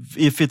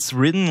if it's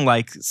written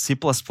like C++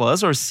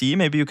 or C,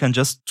 maybe you can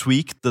just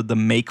tweak the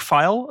make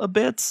file a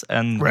bit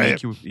and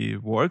make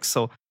it work.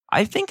 So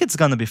I think it's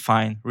gonna be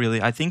fine,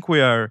 really. I think we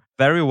are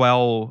very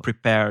well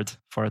prepared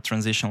for a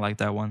transition like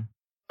that one.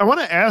 I want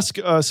to ask,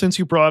 since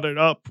you brought it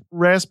up,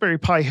 Raspberry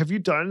Pi, have you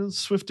done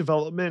Swift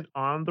development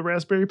on the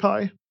Raspberry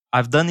Pi?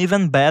 I've done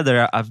even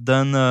better. I've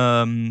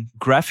done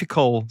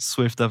graphical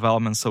Swift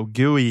development, so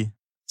GUI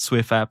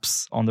Swift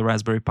apps on the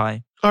Raspberry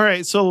Pi. All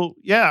right. So,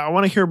 yeah, I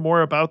want to hear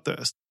more about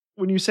this.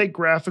 When you say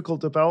graphical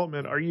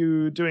development, are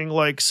you doing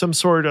like some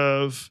sort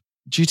of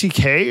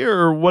GTK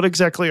or what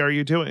exactly are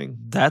you doing?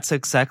 That's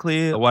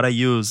exactly what I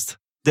used.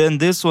 Then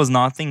this was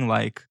nothing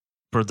like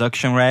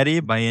production ready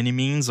by any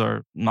means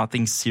or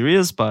nothing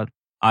serious, but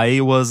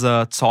I was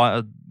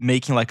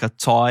making like a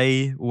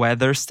toy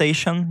weather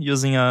station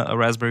using a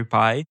Raspberry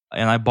Pi.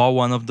 And I bought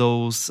one of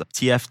those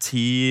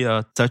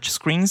TFT touch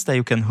screens that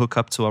you can hook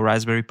up to a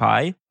Raspberry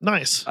Pi.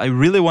 Nice. I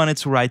really wanted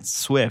to write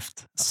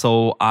Swift.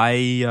 So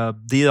I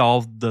did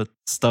all the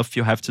stuff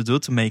you have to do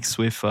to make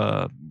Swift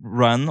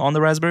run on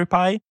the Raspberry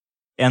Pi.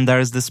 And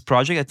there's this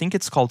project, I think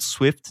it's called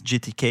Swift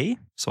GTK.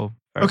 So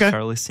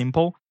fairly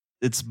simple.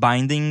 It's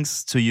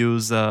bindings to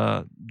use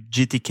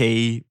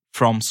GTK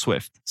from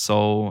Swift.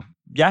 So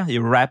yeah, it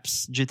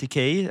wraps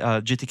GTK.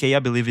 GTK, I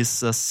believe,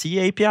 is a C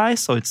API,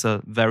 so it's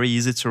very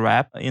easy to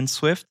wrap in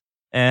Swift.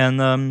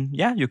 And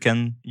you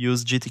can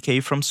use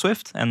GTK from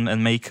Swift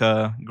and make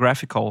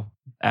graphical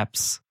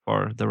apps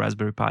for the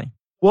Raspberry Pi.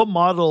 What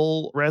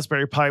model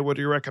Raspberry Pi would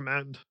you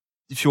recommend?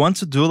 If you want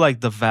to do like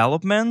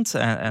development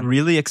and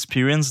really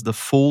experience the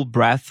full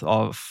breadth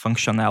of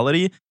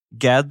functionality,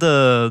 get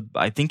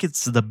I think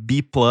it's the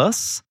B+,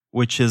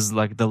 which is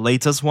like the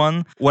latest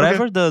one.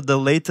 Whatever the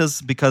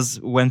latest, because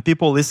when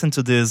people listen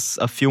to this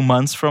a few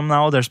months from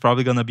now, there's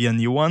probably going to be a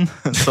new one.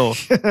 So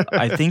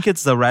I think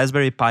it's the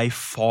Raspberry Pi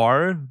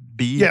 4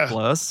 B+,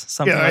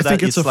 something like that. I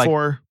think it's a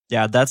 4.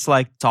 Yeah, that's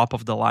like top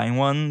of the line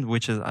one,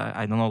 which is,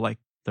 I don't know, like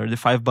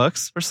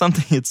 $35 or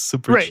something. It's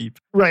super cheap.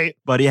 Right.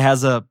 But it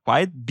has a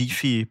quite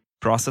beefy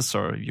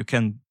processor. You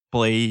can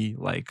play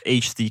like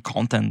HD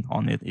content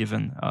on it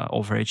even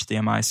over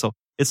HDMI. So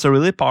it's a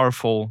really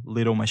powerful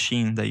little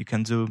machine that you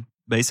can do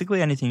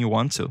basically anything you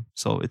want to.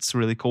 So it's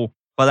really cool.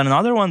 But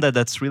another one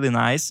that's really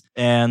nice,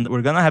 and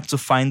we're going to have to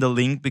find the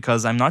link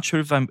because I'm not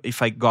sure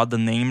if I got the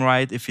name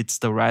right, if it's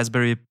the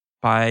Raspberry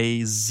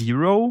Pi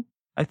Zero,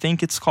 I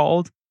think it's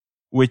called,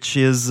 which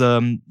is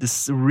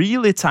this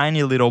really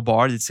tiny little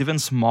board. It's even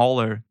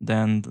smaller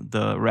than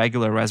the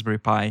regular Raspberry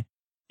Pi.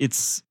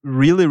 It's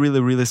really,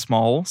 really, really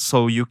small.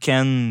 So you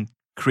can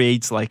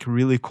create like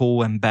really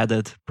cool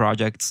embedded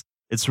projects.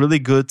 It's really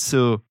good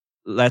to,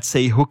 let's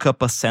say, hook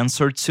up a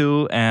sensor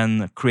to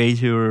and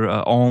create your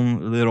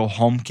own little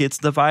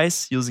HomeKit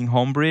device using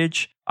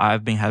Homebridge.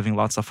 I've been having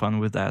lots of fun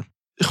with that.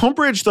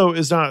 Homebridge, though,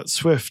 is not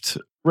Swift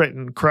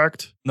written,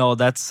 correct? No,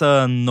 that's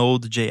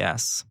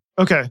Node.js.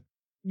 Okay.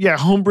 Yeah,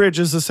 Homebridge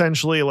is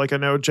essentially like a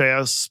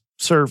Node.js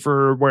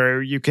server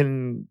where you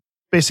can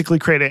basically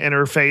create an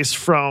interface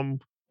from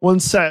one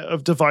set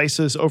of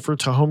devices over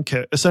to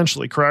HomeKit,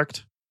 essentially,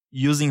 correct?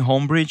 Using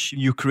Homebridge,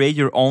 you create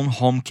your own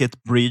HomeKit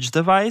bridge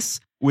device,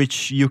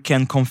 which you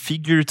can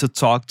configure to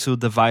talk to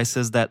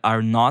devices that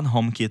are not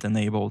HomeKit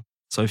enabled.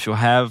 So if you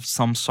have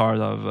some sort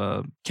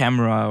of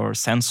camera or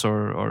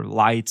sensor or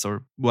lights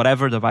or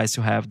whatever device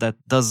you have that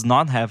does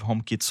not have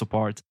HomeKit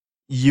support,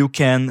 you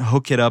can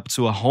hook it up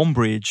to a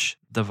Homebridge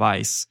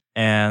device.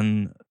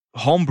 And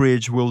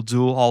Homebridge will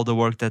do all the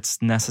work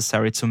that's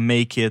necessary to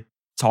make it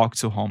talk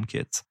to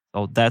HomeKit.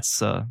 So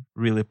that's a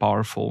really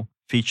powerful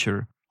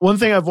feature. One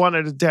thing I've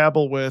wanted to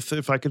dabble with,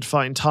 if I could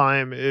find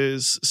time,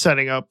 is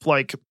setting up,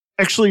 like,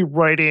 actually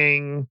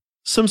writing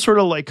some sort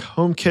of like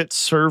HomeKit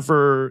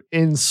server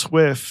in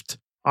Swift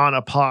on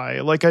a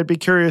Pi. Like, I'd be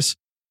curious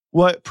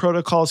what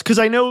protocols, because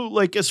I know,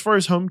 like, as far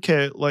as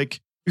HomeKit, like,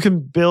 you can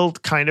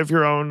build kind of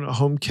your own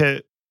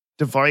HomeKit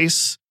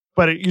device,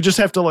 but you just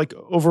have to like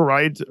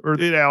override, or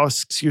it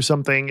asks you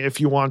something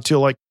if you want to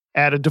like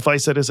add a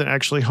device that isn't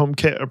actually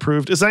HomeKit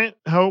approved. Is that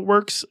how it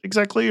works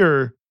exactly,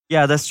 or?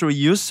 Yeah, that's true. It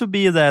used to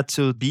be that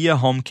to be a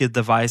HomeKit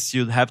device,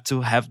 you'd have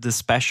to have this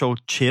special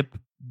chip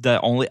that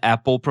only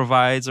Apple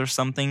provides or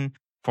something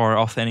for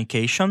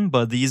authentication.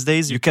 But these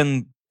days, you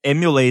can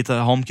emulate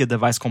a HomeKit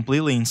device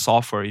completely in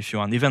software if you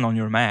want, even on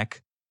your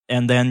Mac.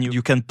 And then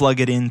you can plug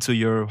it into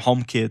your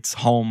HomeKit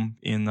home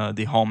in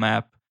the Home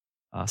app.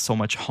 So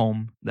much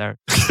home there.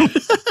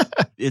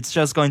 It's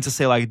just going to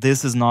say like,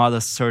 this is not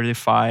a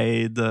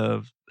certified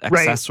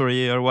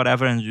accessory or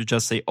whatever. And you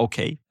just say,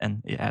 okay,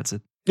 and it adds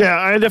it. Yeah,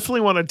 I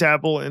definitely want to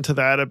dabble into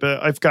that a bit.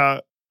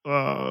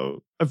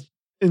 I've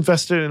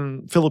invested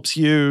in Philips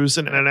Hue's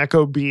and an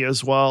Echo B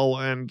as well.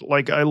 And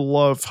like, I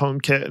love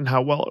HomeKit and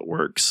how well it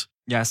works.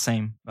 Yeah,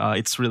 same.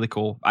 It's really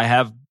cool. I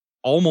have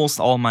almost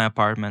all my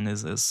apartment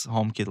is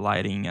HomeKit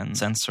lighting and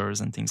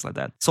sensors and things like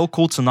that. So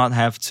cool to not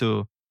have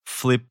to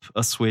flip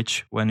a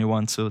switch when you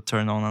want to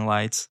turn on a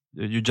light.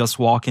 You just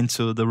walk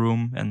into the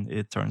room and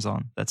it turns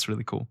on. That's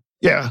really cool.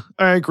 Yeah,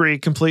 I agree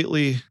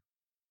completely.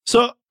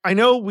 So I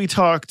know we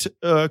talked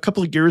a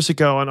couple of years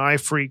ago on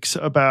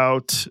iFreaks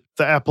about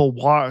the Apple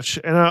Watch,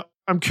 and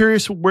I'm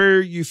curious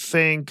where you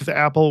think the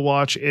Apple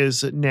Watch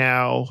is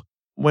now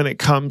when it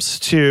comes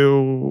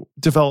to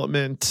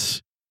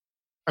development.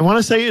 I want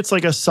to say it's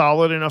like a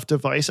solid enough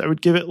device. I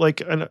would give it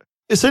like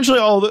essentially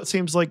all that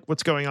seems like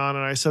what's going on,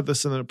 and I said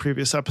this in the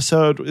previous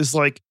episode, is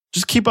like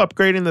just keep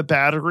upgrading the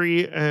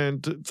battery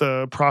and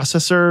the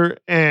processor,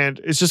 and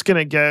it's just going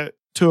to get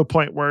to a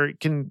point where it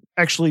can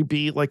actually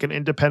be like an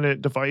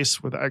independent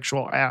device with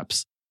actual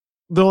apps.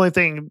 The only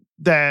thing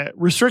that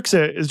restricts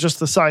it is just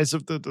the size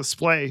of the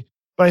display.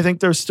 But I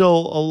think there's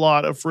still a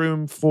lot of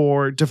room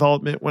for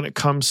development when it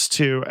comes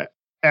to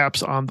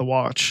apps on the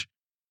watch.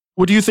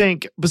 What do you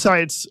think,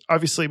 besides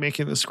obviously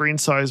making the screen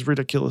size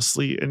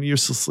ridiculously and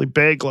uselessly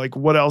big, like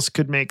what else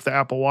could make the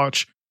Apple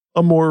Watch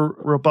a more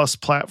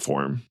robust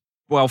platform?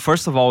 Well,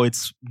 first of all,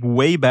 it's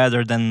way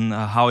better than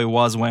how it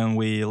was when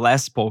we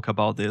last spoke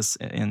about this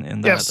in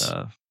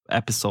that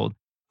episode.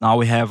 Now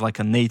we have like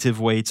a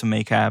native way to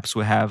make apps.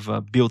 We have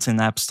a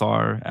built-in app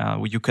store.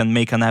 You can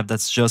make an app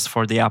that's just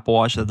for the Apple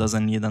Watch that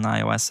doesn't need an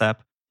iOS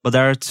app. But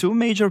there are two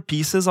major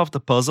pieces of the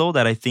puzzle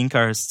that I think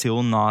are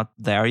still not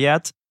there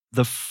yet.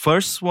 The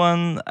first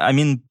one, I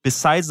mean,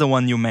 besides the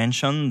one you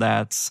mentioned,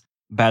 that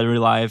battery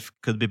life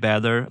could be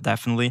better,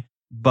 definitely.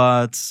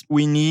 But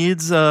we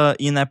need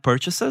in-app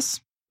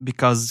purchases.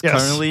 Because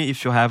currently,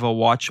 if you have a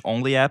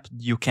watch-only app,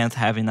 you can't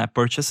have in-app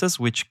purchases,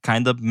 which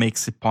kind of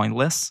makes it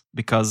pointless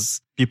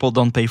because people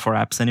don't pay for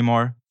apps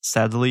anymore,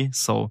 sadly.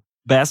 So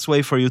best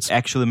way for you to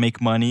actually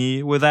make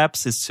money with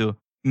apps is to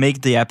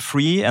make the app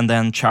free and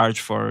then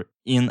charge for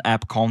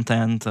in-app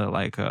content,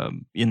 like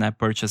in-app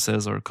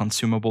purchases or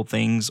consumable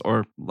things,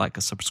 or like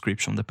a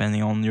subscription,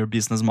 depending on your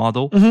business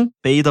model.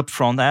 Paid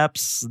upfront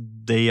apps,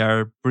 they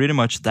are pretty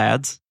much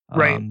dead.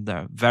 Right. There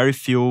are very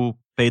few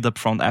paid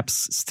upfront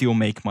apps still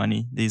make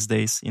money these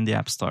days in the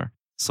App Store.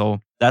 So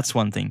that's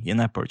one thing,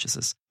 in-app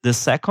purchases. The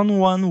second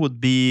one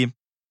would be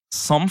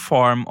some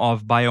form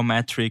of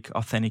biometric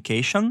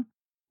authentication,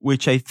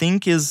 which I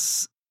think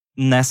is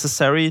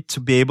necessary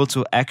to be able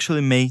to actually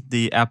make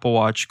the Apple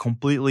Watch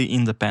completely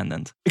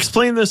independent.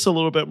 Explain this a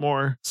little bit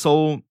more.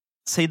 So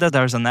say that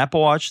there's an Apple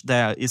Watch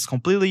that is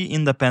completely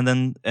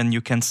independent and you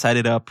can set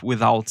it up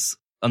without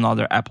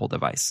another Apple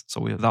device,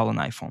 so without an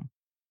iPhone.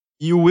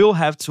 You will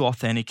have to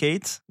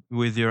authenticate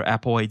with your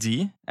Apple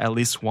ID at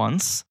least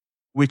once,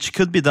 which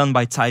could be done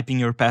by typing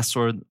your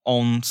password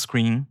on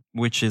screen,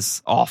 which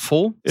is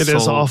awful. It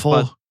is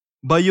awful.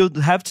 But you'd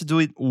have to do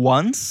it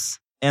once.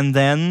 And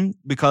then,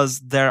 because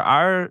there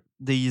are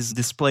these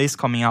displays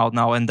coming out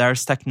now, and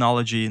there's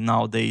technology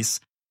nowadays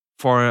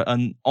for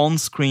an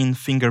on-screen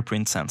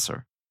fingerprint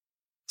sensor.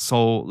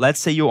 So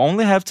let's say you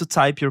only have to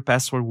type your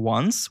password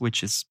once,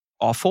 which is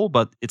awful,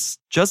 but it's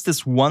just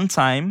this one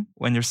time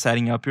when you're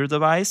setting up your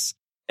device.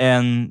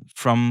 And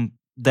from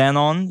then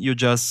on, you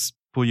just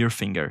put your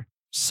finger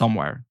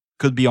somewhere.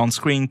 Could be on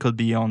screen, could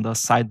be on the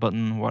side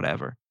button,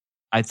 whatever.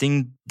 I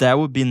think that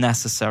would be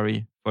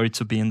necessary for it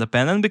to be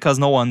independent because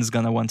no one is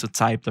going to want to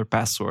type their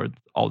password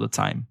all the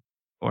time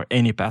or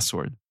any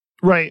password.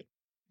 Right.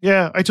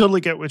 Yeah, I totally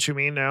get what you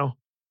mean now.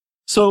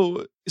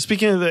 So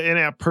speaking of the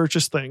in-app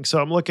purchase thing,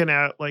 so I'm looking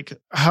at like,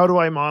 how do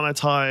I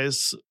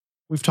monetize?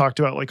 We've talked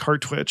about like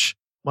HeartTwitch,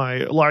 my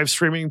live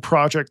streaming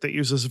project that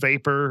uses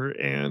Vapor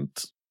and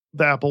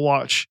the Apple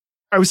Watch.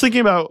 I was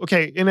thinking about,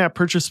 okay, in-app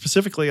purchase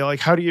specifically, like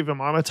how do you even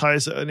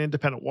monetize an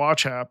independent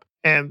watch app?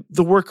 And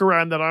the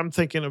workaround that I'm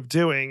thinking of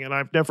doing, and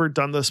I've never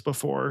done this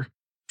before,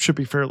 should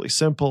be fairly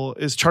simple,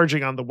 is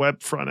charging on the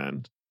web front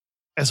end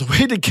as a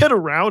way to get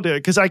around it.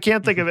 Because I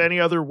can't think of any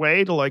other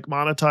way to like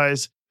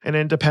monetize an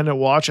independent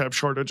watch app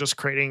short of just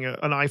creating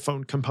an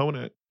iPhone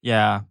component.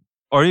 Yeah.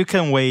 Or you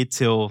can wait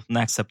till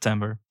next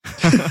September.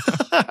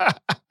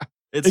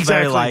 It's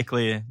very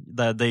likely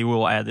that they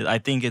will add it. I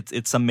think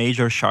it's a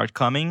major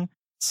shortcoming.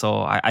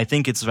 So I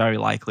think it's very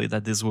likely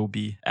that this will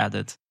be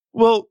added.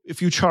 Well,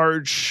 if you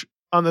charge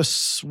on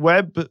this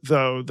web,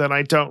 though, then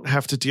I don't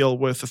have to deal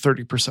with a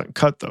 30%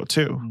 cut, though,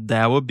 too.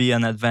 That would be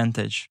an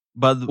advantage.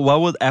 But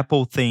what would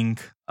Apple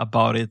think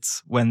about it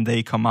when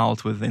they come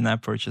out with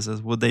in-app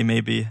purchases? Would they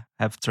maybe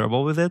have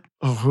trouble with it?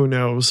 Oh, who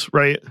knows,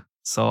 right?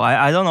 So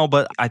I don't know,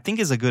 but I think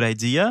it's a good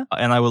idea.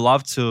 And I would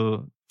love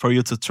for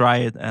you to try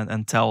it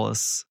and tell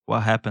us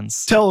what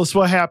happens. Tell us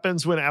what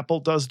happens when Apple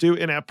does do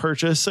in-app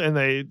purchase and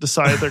they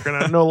decide they're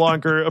going to no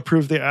longer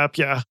approve the app.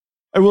 Yeah,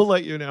 I will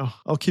let you know.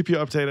 I'll keep you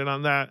updated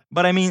on that.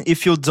 But I mean,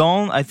 if you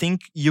don't, I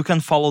think you can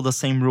follow the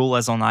same rule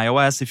as on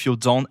iOS. If you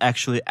don't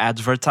actually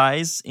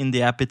advertise in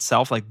the app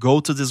itself, like go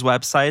to this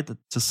website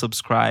to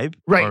subscribe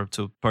or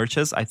to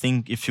purchase, I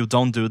think if you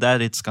don't do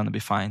that, it's going to be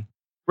fine.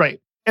 Right.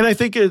 And I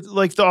think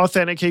like the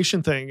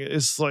authentication thing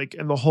is like,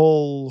 and the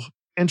whole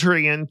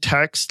entering in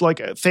text, like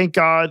thank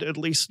God, at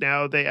least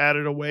now they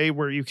added a way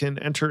where you can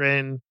enter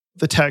in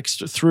the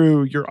text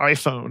through your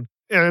iPhone.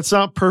 And it's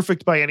not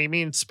perfect by any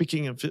means.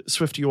 Speaking of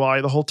Swift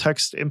UI, the whole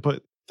text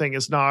input thing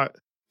is not,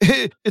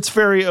 it's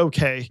very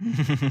okay.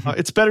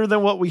 It's better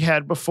than what we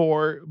had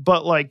before.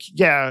 But like,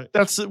 yeah,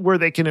 that's where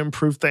they can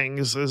improve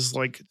things is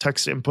like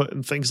text input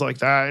and things like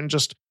that and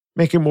just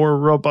making more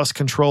robust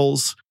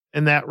controls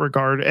in that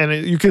regard.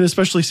 And you can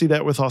especially see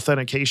that with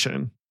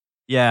authentication.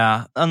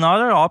 Yeah.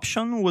 Another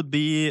option would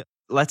be,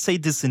 let's say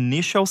this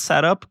initial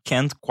setup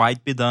can't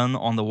quite be done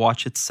on the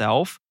watch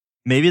itself.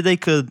 Maybe they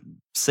could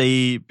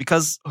say,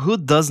 because who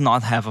does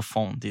not have a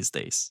phone these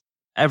days?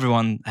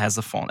 Everyone has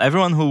a phone.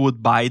 Everyone who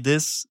would buy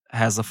this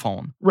has a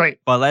phone. Right.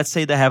 But let's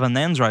say they have an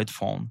Android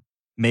phone.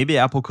 Maybe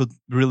Apple could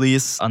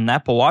release an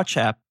Apple Watch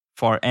app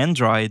for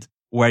Android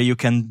where you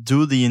can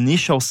do the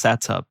initial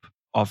setup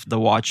of the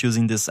watch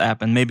using this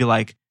app and maybe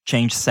like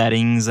change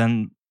settings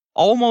and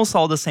almost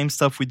all the same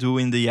stuff we do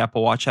in the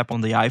Apple Watch app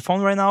on the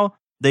iPhone right now.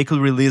 they could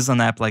release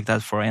an app like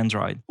that for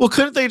Android. Well,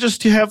 couldn't they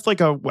just have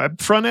like a web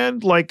front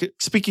end? Like,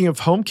 speaking of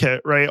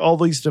HomeKit, right? All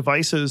these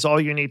devices,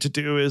 all you need to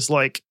do is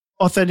like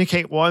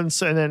authenticate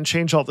once and then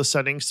change all the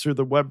settings through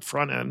the web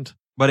front end.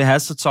 But it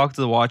has to talk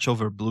to the watch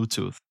over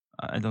Bluetooth.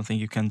 I don't think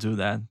you can do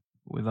that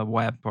with a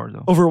web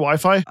portal. Over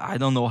Wi-Fi? I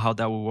don't know how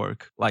that will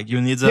work. Like, you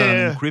need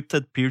an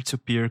encrypted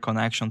peer-to-peer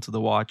connection to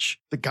the watch.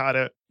 Got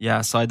it.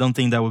 Yeah, so I don't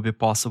think that would be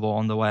possible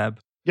on the web.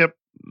 Yep.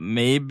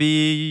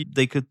 Maybe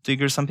they could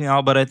figure something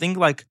out, but I think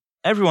like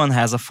everyone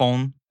has a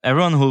phone.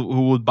 Everyone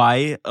who would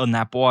buy an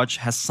Apple Watch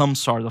has some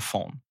sort of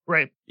phone.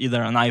 Right.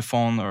 Either an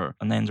iPhone or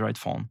an Android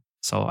phone.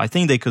 So I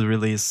think they could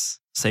release,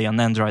 say, an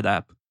Android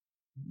app.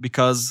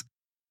 Because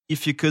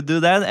if you could do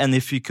that, and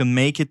if you can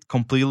make it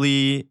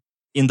completely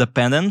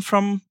independent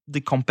from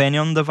the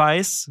companion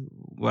device,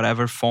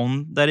 whatever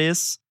phone that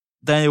is,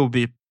 then it will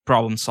be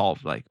problem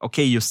solved. Like,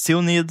 okay, you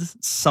still need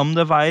some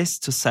device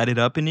to set it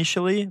up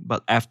initially,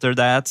 but after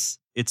that,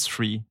 it's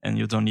free and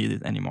you don't need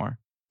it anymore.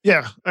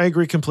 Yeah, I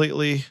agree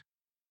completely.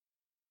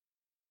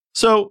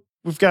 So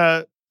we've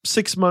got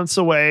 6 months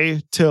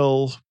away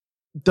till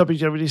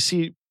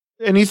WWDC.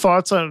 Any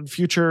thoughts on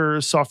future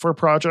software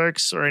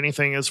projects or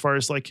anything as far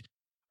as like,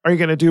 are you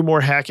going to do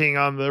more hacking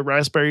on the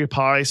Raspberry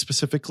Pi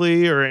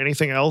specifically or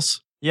anything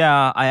else?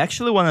 Yeah, I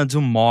actually want to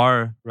do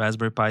more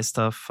Raspberry Pi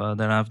stuff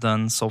than I've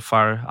done so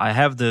far. I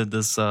have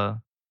this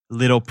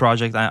little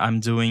project I'm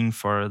doing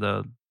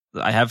for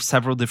I have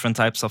several different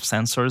types of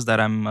sensors that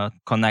I'm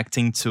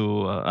connecting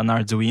to an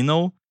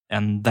Arduino,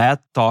 and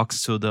that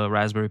talks to the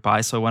Raspberry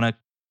Pi. So I want to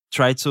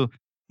try to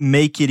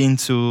make it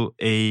into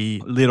a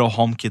little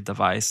HomeKit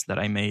device that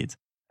I made,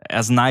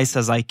 as nice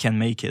as I can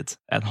make it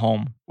at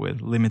home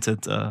with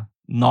limited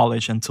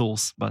knowledge and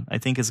tools. But I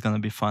think it's going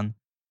to be fun.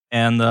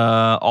 And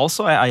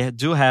also, I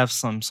do have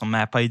some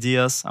app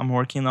ideas I'm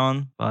working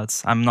on,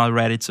 but I'm not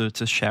ready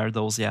to share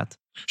those yet.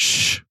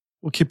 Shh,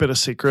 we'll keep it a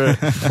secret.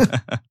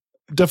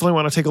 Definitely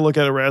want to take a look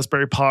at a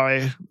Raspberry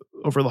Pi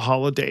over the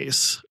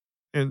holidays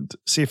and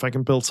see if I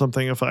can build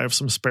something if I have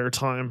some spare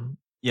time.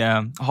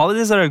 Yeah,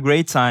 holidays are a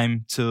great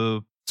time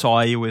to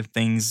toy with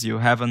things you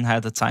haven't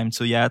had the time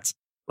to yet.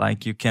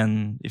 Like you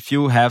can, if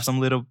you have some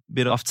little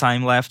bit of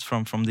time left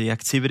from the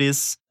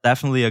activities,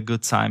 definitely a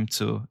good time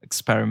to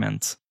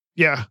experiment.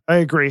 Yeah, I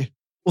agree.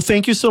 Well,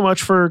 thank you so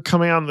much for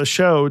coming on the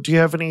show. Do you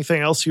have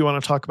anything else you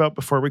want to talk about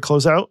before we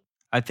close out?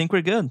 I think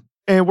we're good.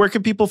 And where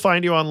can people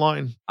find you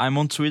online? I'm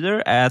on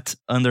Twitter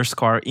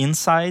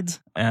 @_inside.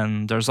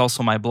 And there's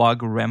also my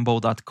blog,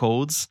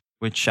 rambo.codes,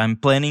 which I'm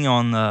planning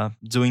on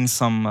doing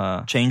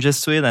some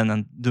changes to it and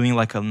then doing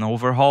like an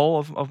overhaul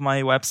of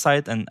my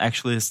website and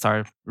actually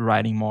start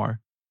writing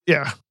more.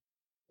 Yeah,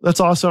 that's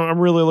awesome. I'm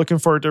really looking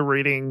forward to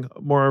reading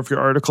more of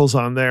your articles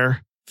on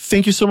there.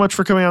 Thank you so much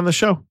for coming on the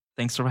show.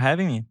 Thanks for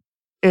having me.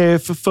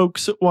 If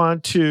folks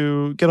want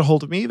to get a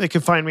hold of me, they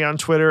can find me on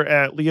Twitter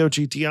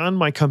 @LeoGDion.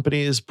 My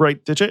company is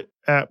Bright Digit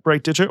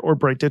 @BrightDigit or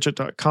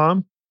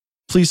brightdigit.com.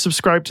 Please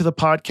subscribe to the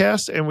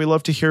podcast, and we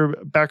love to hear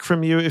back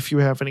from you if you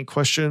have any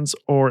questions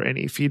or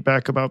any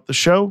feedback about the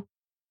show.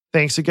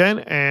 Thanks again,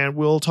 and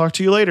we'll talk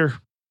to you later.